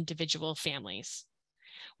societies and individual families.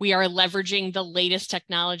 We are leveraging the latest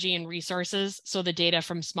technology and resources so the data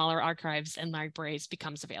from smaller archives and libraries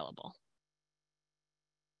becomes available.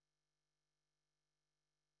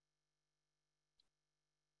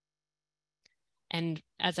 And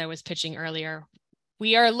as I was pitching earlier,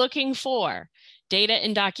 we are looking for data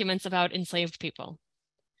and documents about enslaved people.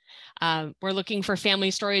 We're looking for family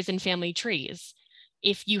stories and family trees.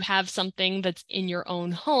 If you have something that's in your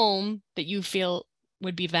own home that you feel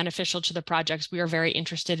would be beneficial to the projects, we are very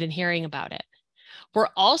interested in hearing about it. We're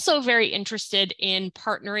also very interested in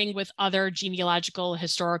partnering with other genealogical,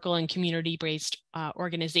 historical, and community-based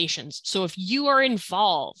organizations. So if you are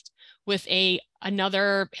involved with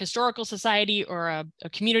another historical society or a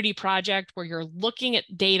community project where you're looking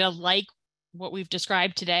at data like what we've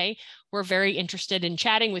described today, we're very interested in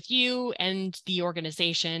chatting with you and the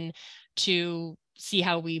organization to see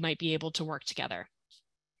how we might be able to work together.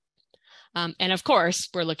 And of course,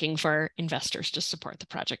 we're looking for investors to support the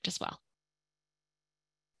project as well.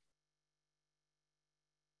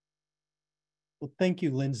 Well, thank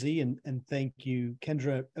you, Lindsay, and thank you,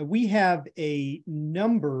 Kendra. We have a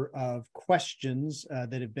number of questions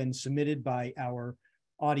that have been submitted by our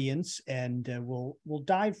audience, and we'll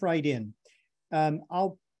dive right in.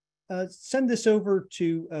 I'll send this over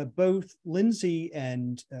to both Lindsay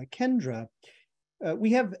and Kendra.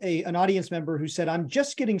 We have an audience member who said, I'm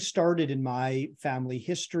just getting started in my family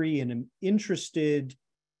history and I'm interested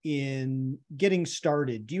in getting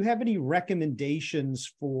started. Do you have any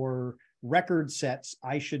recommendations for record sets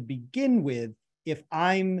I should begin with if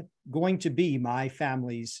I'm going to be my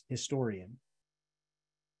family's historian?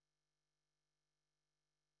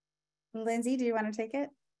 Lindsay, do you want to take it?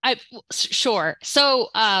 Sure. So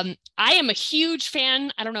I am a huge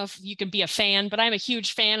fan. I don't know if you can be a fan, but I'm a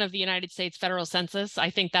huge fan of the United States Federal Census. I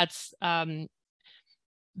think that's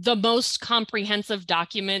the most comprehensive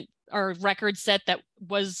document or record set that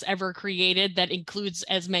was ever created that includes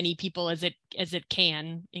as many people as it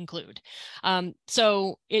can include.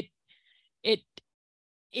 So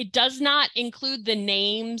it does not include the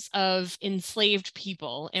names of enslaved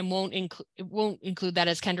people and it won't include that,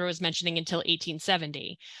 as Kendra was mentioning, until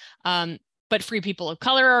 1870. But free people of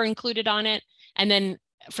color are included on it. And then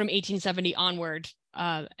from 1870 onward,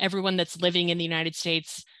 everyone that's living in the United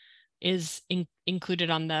States is included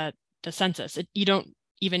on the census. You don't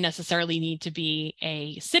even necessarily need to be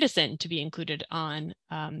a citizen to be included on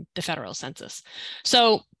the federal census.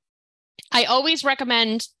 So I always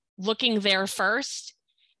recommend looking there first.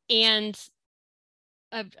 And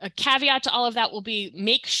a caveat to all of that will be,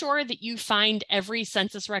 make sure that you find every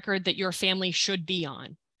census record that your family should be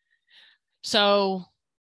on. So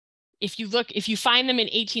if you find them in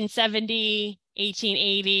 1870,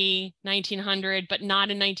 1880, 1900, but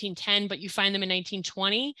not in 1910, but you find them in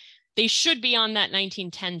 1920, they should be on that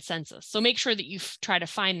 1910 census. So make sure that you try to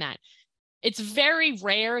find that. It's very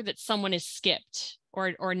rare that someone is skipped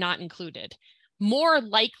or not included. More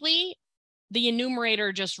likely, the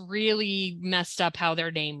enumerator just really messed up how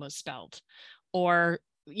their name was spelled, or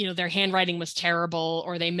their handwriting was terrible,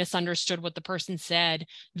 or they misunderstood what the person said.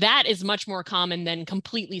 That is much more common than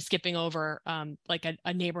completely skipping over like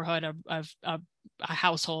a neighborhood of a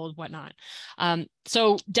household, whatnot.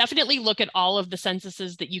 So definitely look at all of the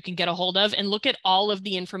censuses that you can get a hold of and look at all of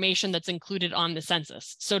the information that's included on the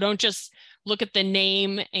census. So don't just look at the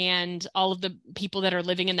name and all of the people that are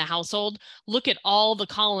living in the household. Look at all the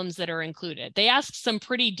columns that are included. They ask some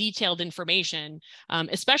pretty detailed information,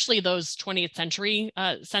 especially those 20th century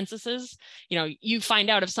censuses. You find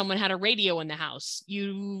out if someone had a radio in the house,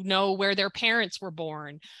 where their parents were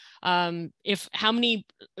born, how many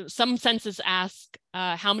some census ask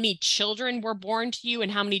how many children were born to you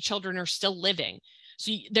and how many children are still living.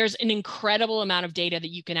 So there's an incredible amount of data that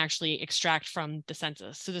you can actually extract from the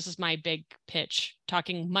census. So this is my big pitch,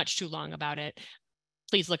 talking much too long about it.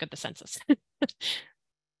 Please look at the census.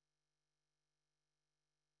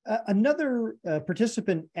 Another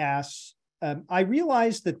participant asks, I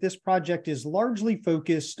realize that this project is largely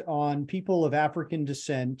focused on people of African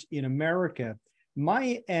descent in America.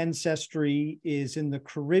 My ancestry is in the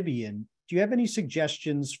Caribbean. Do you have any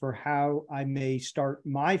suggestions for how I may start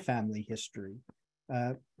my family history?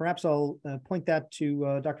 Perhaps I'll point that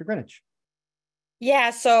to Dr. Greenidge.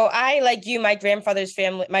 Yeah, so I, like you, my father's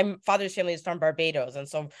family is from Barbados. And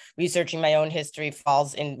so researching my own history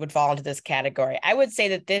would fall into this category. I would say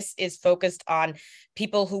that this is focused on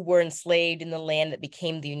people who were enslaved in the land that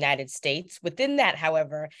became the United States. Within that,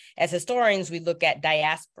 however, as historians, we look at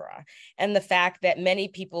diaspora and the fact that many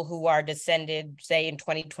people who are descended, say in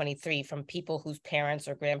 2023, from people whose parents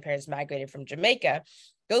or grandparents migrated from Jamaica,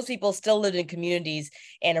 those people still lived in communities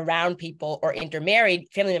and around people or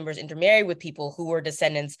family members intermarried with people who were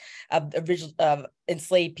descendants of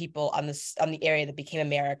enslaved people on the area that became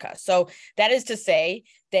America. So that is to say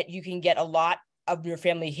that you can get a lot of your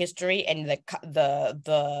family history and the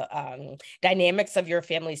dynamics of your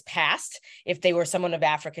family's past if they were someone of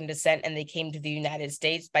African descent and they came to the United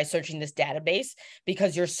States by searching this database,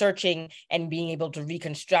 because you're searching and being able to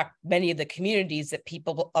reconstruct many of the communities that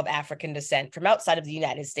people of African descent from outside of the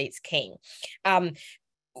United States came.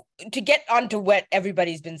 To get onto what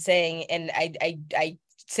everybody's been saying, and I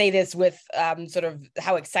say this with sort of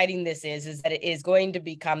how exciting this is that it is going to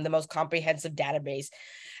become the most comprehensive database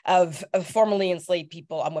of formerly enslaved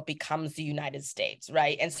people on what becomes the United States,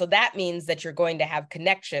 right? And so that means that you're going to have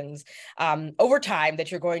connections over time that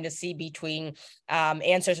you're going to see between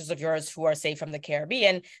ancestors of yours who are, say, from the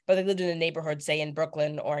Caribbean, but they lived in a neighborhood, say, in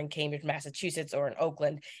Brooklyn or in Cambridge, Massachusetts, or in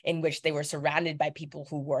Oakland, in which they were surrounded by people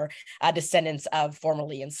who were descendants of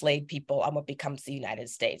formerly enslaved people on what becomes the United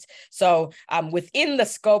States. So within the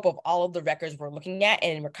scope of all of the records we're looking at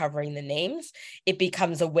and recovering the names, it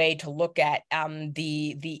becomes a way to look at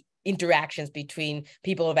the interactions between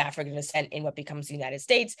people of African descent in what becomes the United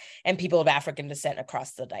States and people of African descent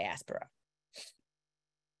across the diaspora.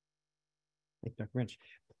 Thank you, Dr. Greenidge.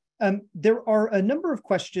 There are a number of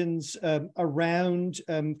questions around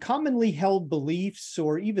commonly held beliefs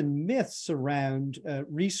or even myths around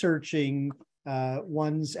researching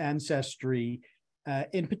one's ancestry.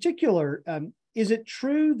 In particular, is it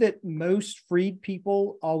true that most freed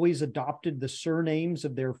people always adopted the surnames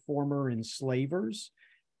of their former enslavers?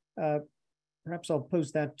 Perhaps I'll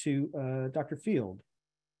pose that to Dr. Field.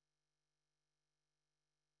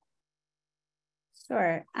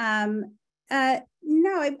 Sure.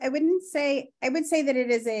 No, I wouldn't say. I would say that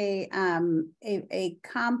it is a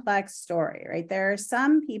complex story, right? There are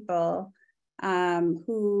some people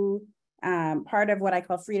who part of what I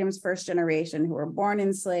call freedom's first generation, who were born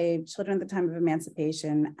enslaved, children at the time of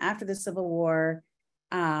emancipation, after the Civil War,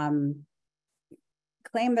 claim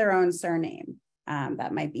their own surname.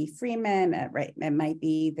 That might be Freeman, right? It might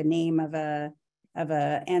be the name of a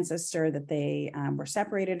ancestor that they were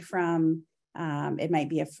separated from. It might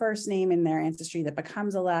be a first name in their ancestry that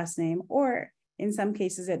becomes a last name, or in some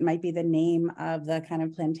cases, it might be the name of the kind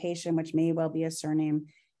of plantation, which may well be a surname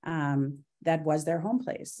that was their home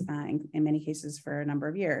place, in many cases for a number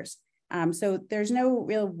of years. So there's no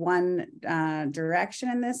real one direction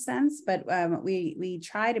in this sense, but we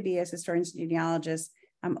try to be, as historians and genealogists,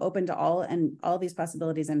 open to all these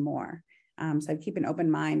possibilities and more. So keep an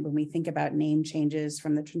open mind when we think about name changes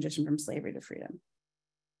from the transition from slavery to freedom.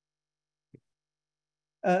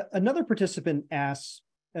 Another participant asks,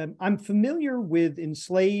 I'm familiar with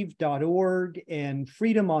enslaved.org and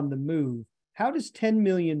Freedom on the Move. How does 10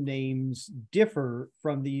 million names differ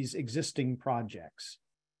from these existing projects?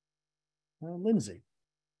 Lindsay.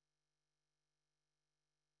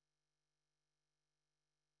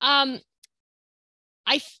 I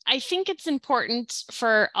think it's important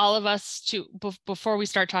for all of us to, before we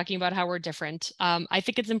start talking about how we're different, I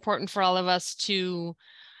think it's important for all of us to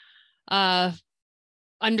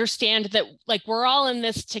understand that, like, we're all in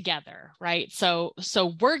this together, right? So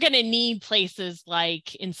we're going to need places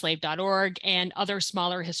like enslaved.org and other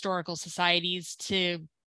smaller historical societies to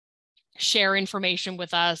share information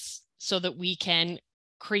with us so that we can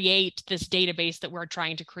create this database that we're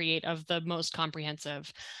trying to create of the most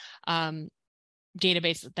comprehensive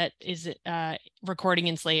database that is recording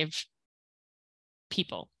enslaved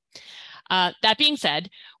people. That being said,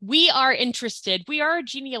 we are a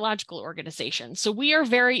genealogical organization. So we are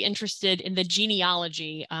very interested in the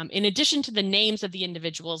genealogy. In addition to the names of the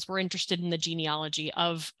individuals, we're interested in the genealogy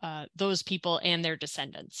of those people and their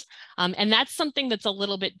descendants. And that's something that's a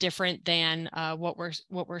little bit different than what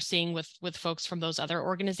we're seeing with folks from those other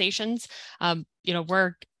organizations.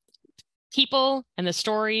 We're people and the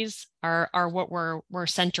stories are what we're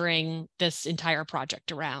centering this entire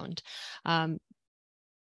project around.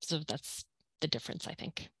 So that's the difference, I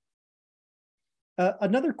think.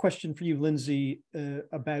 Another question for you, Lindsay,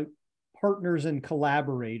 about partners and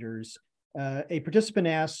collaborators. A participant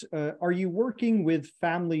asks, are you working with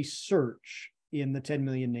Family Search in the 10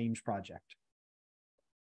 Million Names Project?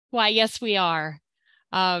 Why, yes, we are.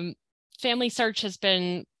 Family Search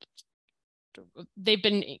they've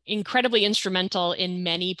been incredibly instrumental in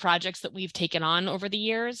many projects that we've taken on over the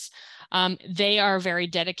years. They are very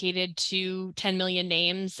dedicated to 10 million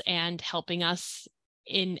names and helping us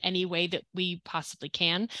in any way that we possibly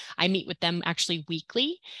can. I meet with them actually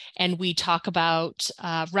weekly, and we talk about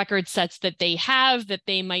record sets that they have that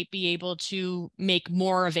they might be able to make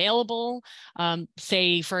more available.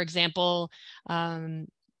 Say, for example,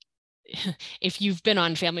 if you've been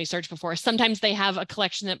on Family Search before, sometimes they have a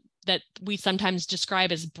collection that we sometimes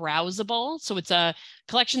describe as browsable. So it's a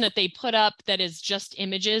collection that they put up that is just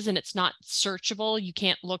images and it's not searchable. You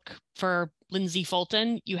can't look for Lindsay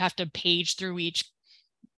Fulton. You have to page through each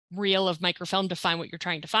reel of microfilm to find what you're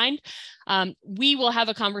trying to find. We will have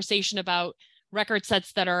a conversation about record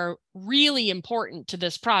sets that are really important to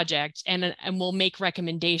this project, and we'll make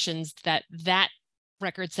recommendations that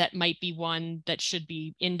record set might be one that should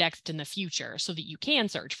be indexed in the future so that you can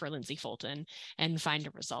search for Lindsay Fulton and find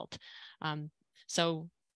a result. So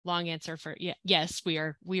long answer for yes, we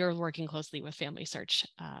are working closely with Family Search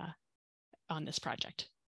on this project.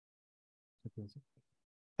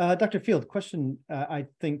 Dr. Field, question I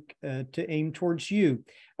think to aim towards you.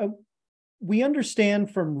 We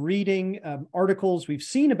understand from reading articles we've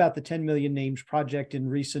seen about the 10 Million Names Project in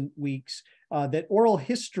recent weeks that oral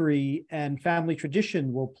history and family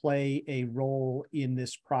tradition will play a role in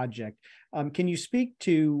this project. Can you speak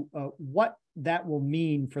to what that will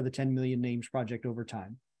mean for the 10 Million Names Project over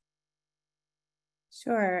time?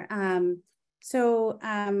 Sure.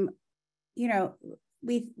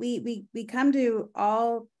 We come to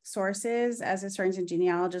all sources as historians and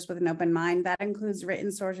genealogists with an open mind. That includes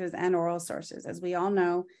written sources and oral sources. As we all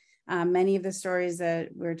know, many of the stories that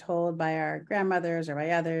we're told by our grandmothers or by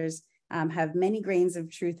others have many grains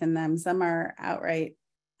of truth in them. Some are outright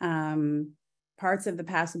parts of the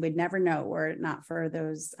past we'd never know were it not for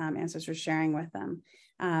those ancestors sharing with them.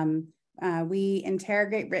 We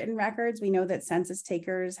interrogate written records. We know that census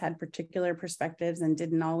takers had particular perspectives and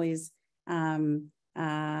didn't always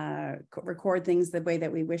record things the way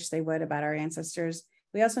that we wish they would about our ancestors.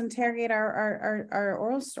 We also interrogate our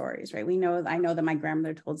oral stories, right? I know that my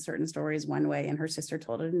grandmother told certain stories one way and her sister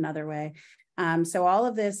told it another way. So all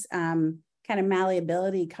of this kind of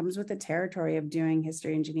malleability comes with the territory of doing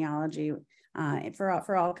history and genealogy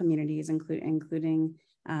for all communities, including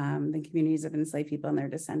the communities of enslaved people and their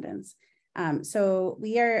descendants. So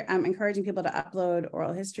we are encouraging people to upload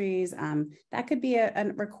oral histories. That could be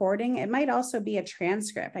a recording. It might also be a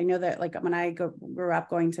transcript. I know that like when I grew up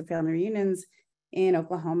going to family reunions in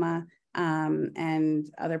Oklahoma and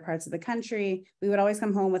other parts of the country, we would always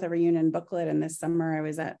come home with a reunion booklet. And this summer I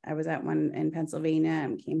was at one in Pennsylvania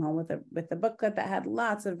and came home with the booklet that had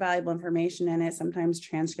lots of valuable information in it, sometimes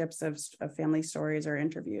transcripts of family stories or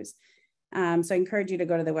interviews. So I encourage you to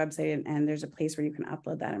go to the website and there's a place where you can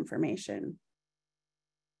upload that information.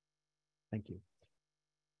 Thank you.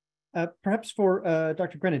 Perhaps for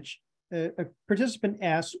Dr. Greenidge, a participant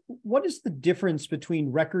asks, what is the difference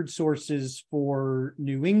between record sources for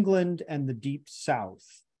New England and the Deep South?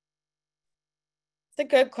 It's a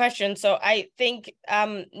good question. So I think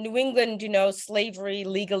New England, slavery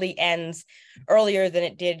legally ends earlier than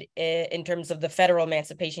it did in terms of the federal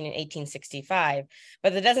emancipation in 1865.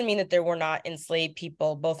 But that doesn't mean that there were not enslaved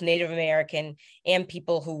people, both Native American and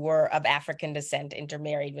people who were of African descent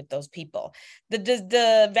intermarried with those people.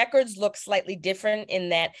 The records look slightly different in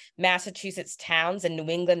that Massachusetts towns and New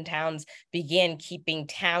England towns began keeping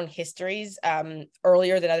town histories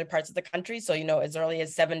earlier than other parts of the country. So, as early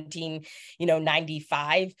as 1795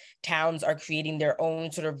 5 towns are creating their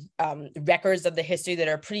own sort of records of the history that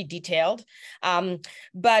are pretty detailed.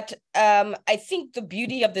 But I think the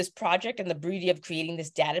beauty of this project and the beauty of creating this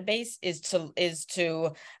database is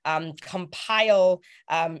to compile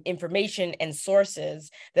information and sources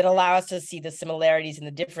that allow us to see the similarities and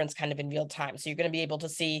the difference kind of in real time. So you're going to be able to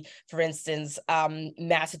see, for instance,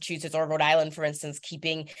 Massachusetts or Rhode Island, for instance,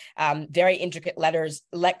 keeping very intricate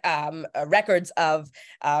records of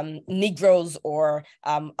Negroes or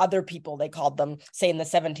other people, they called them, say in the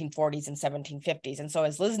 1740s and 1750s. And so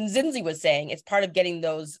as Lindsay was saying, it's part of getting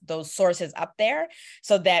those sources up there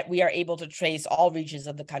so that we are able to trace all regions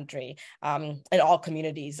of the country and all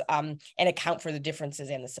communities and account for the differences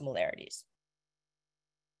and the similarities.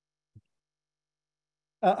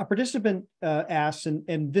 A participant asks,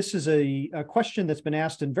 and this is a question that's been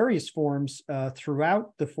asked in various forms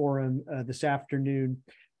throughout the forum this afternoon.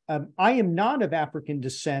 I am not of African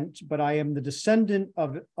descent, but I am the descendant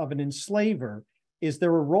of an enslaver. Is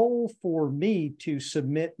there a role for me to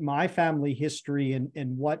submit my family history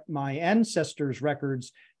and what my ancestors'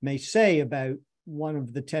 records may say about one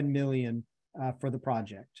of the 10 million for the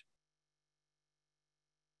project?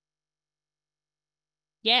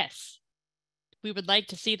 Yes, we would like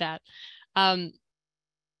to see that.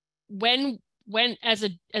 When as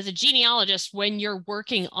a genealogist, when you're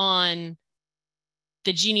working on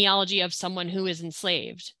the genealogy of someone who is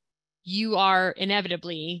enslaved, you are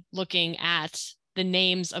inevitably looking at the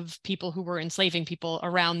names of people who were enslaving people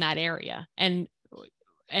around that area. And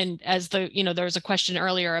as there was a question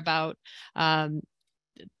earlier about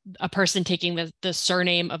a person taking the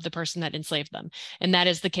surname of the person that enslaved them. And that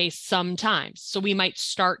is the case sometimes. So we might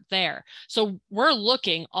start there. So we're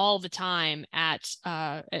looking all the time at,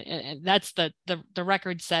 and that's the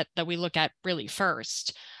record set that we look at really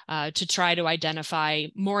first to try to identify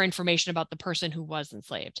more information about the person who was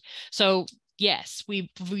enslaved. So yes,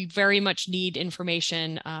 we very much need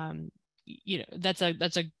information. That's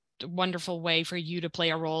a wonderful way for you to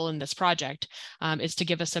play a role in this project, is to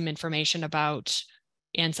give us some information about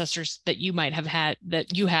ancestors that you might have had,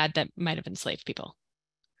 that might have enslaved people.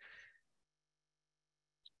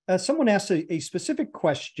 Someone asked a specific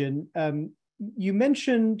question. You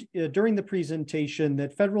mentioned during the presentation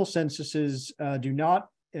that federal censuses do not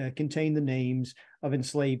contain the names of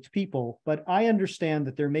enslaved people, but I understand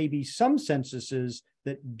that there may be some censuses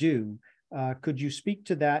that do. Could you speak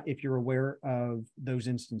to that if you're aware of those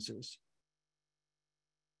instances?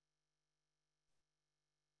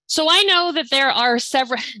 So I know that there are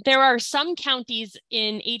some counties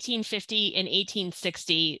in 1850 and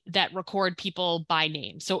 1860 that record people by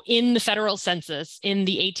name. So in the federal census in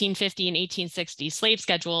the 1850 and 1860 slave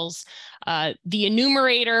schedules, the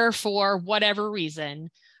enumerator, for whatever reason,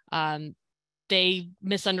 they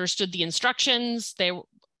misunderstood the instructions.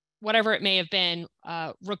 Whatever it may have been,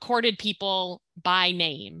 recorded people by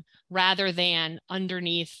name rather than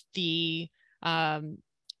underneath the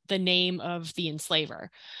name of the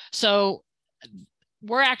enslaver. So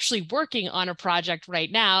we're actually working on a project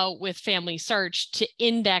right now with Family Search to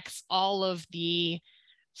index all of the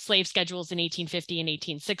slave schedules in 1850 and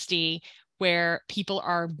 1860 where people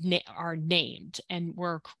are named, and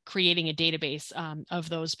we're creating a database of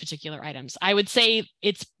those particular items. I would say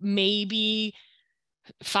it's maybe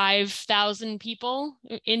 5,000 people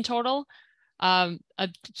in total, a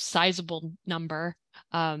sizable number.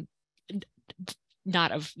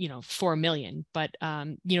 Not of 4 million, but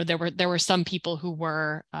there were some people who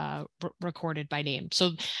were recorded by name.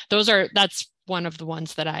 So that's one of the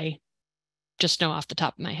ones that I just know off the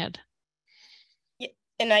top of my head. Yeah,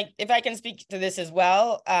 and if I can speak to this as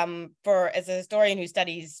well, as a historian who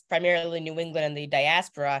studies primarily New England and the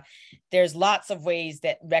diaspora, there's lots of ways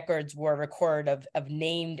that records were recorded of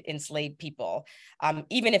named enslaved people,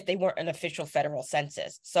 even if they weren't an official federal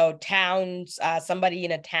census. So towns, somebody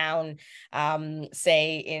in a town,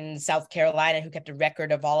 say in South Carolina, who kept a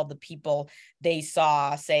record of all of the people they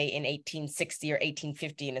saw, say in 1860 or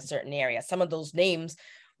 1850 in a certain area. Some of those names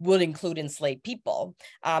would include enslaved people.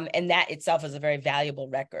 And that itself is a very valuable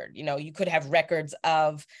record. You could have records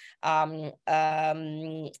of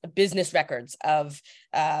business records of,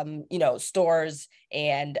 stores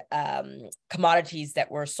and commodities that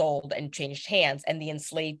were sold and changed hands, and the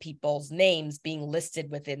enslaved people's names being listed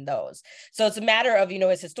within those. So it's a matter of,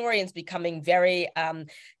 as historians becoming very, and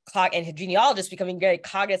genealogists becoming very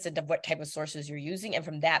cognizant of what type of sources you're using, and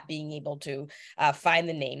from that being able to find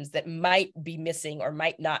the names that might be missing or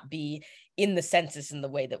might not be in the census in the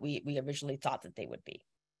way that we originally thought that they would be.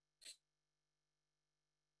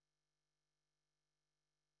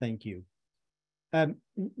 Thank you.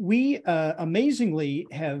 We amazingly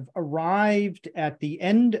have arrived at the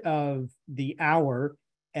end of the hour,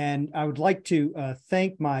 and I would like to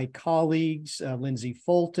thank my colleagues, Lindsay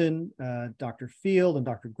Fulton, Dr. Field, and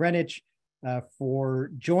Dr. Greenidge,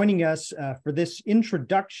 for joining us for this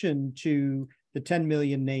introduction to the 10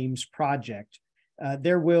 Million Names Project.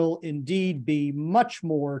 There will indeed be much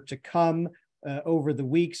more to come over the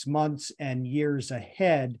weeks, months, and years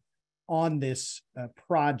ahead on this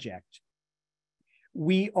project.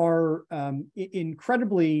 We are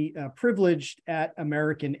incredibly privileged at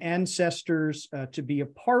American Ancestors to be a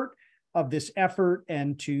part of this effort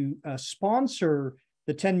and to sponsor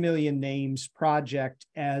the 10 Million Names Project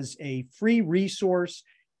as a free resource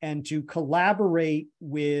and to collaborate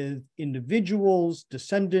with individuals,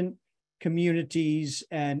 descendant communities,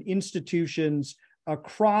 and institutions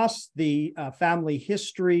across the family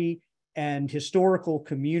history and historical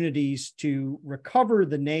communities to recover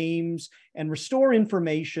the names and restore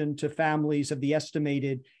information to families of the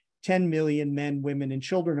estimated 10 million men, women, and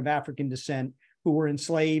children of African descent who were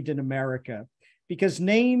enslaved in America. Because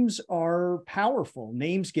names are powerful.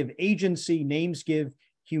 Names give agency, names give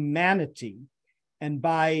humanity. And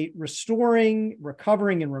by restoring,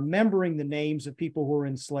 recovering, and remembering the names of people who were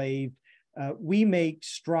enslaved, we make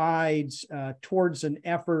strides towards an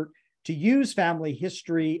effort to use family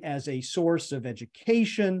history as a source of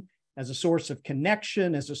education, as a source of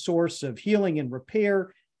connection, as a source of healing and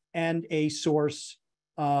repair, and a source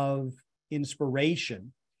of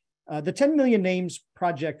inspiration. The 10 Million Names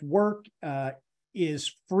Project work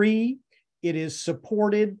is free. It is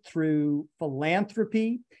supported through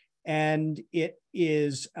philanthropy, and it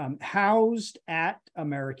is housed at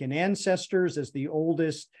American Ancestors as the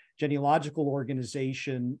oldest genealogical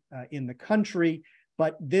organization in the country.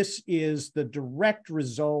 But this is the direct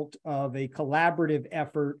result of a collaborative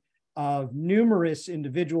effort of numerous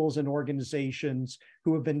individuals and organizations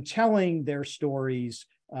who have been telling their stories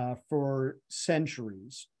for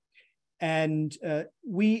centuries. And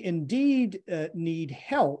we indeed need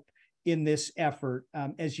help in this effort.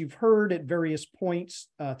 As you've heard at various points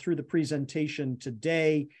through the presentation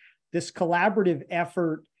today, this collaborative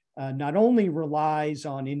effort not only relies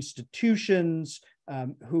on institutions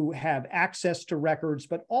who have access to records,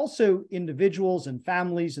 but also individuals and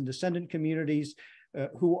families and descendant communities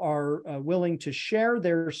who are willing to share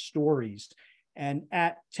their stories. And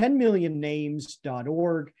at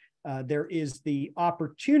 10millionnames.org, there is the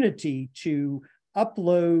opportunity to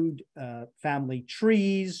upload family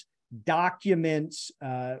trees, documents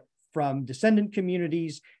from descendant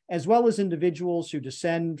communities, as well as individuals who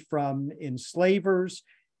descend from enslavers.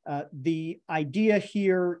 The idea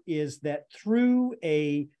here is that through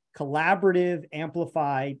a collaborative,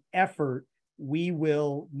 amplified effort, we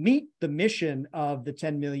will meet the mission of the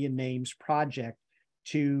 10 Million Names Project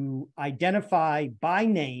to identify by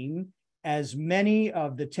name as many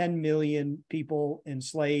of the 10 million people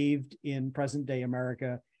enslaved in present-day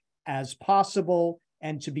America as possible,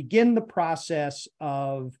 and to begin the process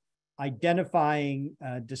of identifying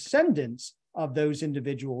descendants of those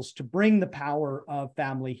individuals to bring the power of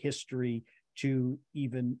family history to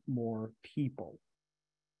even more people.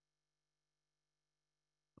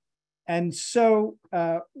 And so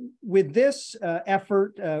with this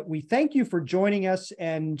effort, we thank you for joining us,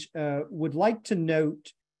 and would like to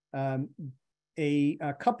note a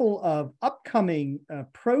couple of upcoming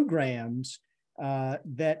programs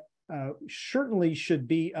that certainly should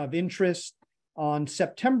be of interest. On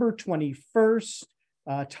September 21st,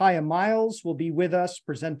 Taira Miles will be with us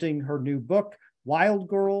presenting her new book, Wild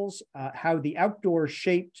Girls, How the Outdoors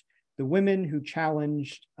Shaped the Women Who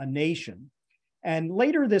Challenged a Nation. And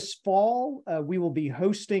later this fall, we will be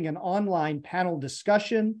hosting an online panel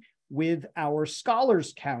discussion with our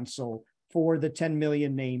Scholars Council for the 10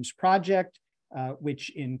 Million Names Project, which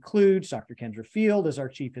includes Dr. Kendra Field as our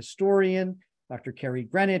chief historian, Dr. Kerri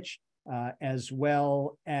Greenidge, as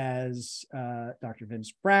well as Dr.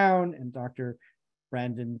 Vince Brown and Dr.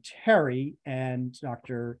 Brandon Terry and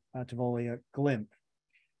Dr. Tavolia Glimp.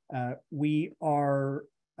 We are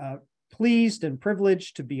pleased and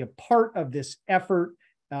privileged to be a part of this effort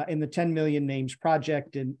in the 10 Million Names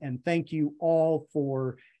Project, and thank you all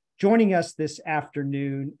for joining us this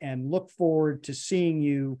afternoon, and look forward to seeing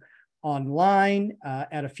you online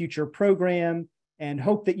at a future program, and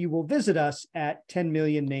hope that you will visit us at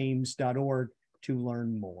 10millionnames.org to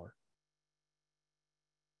learn more.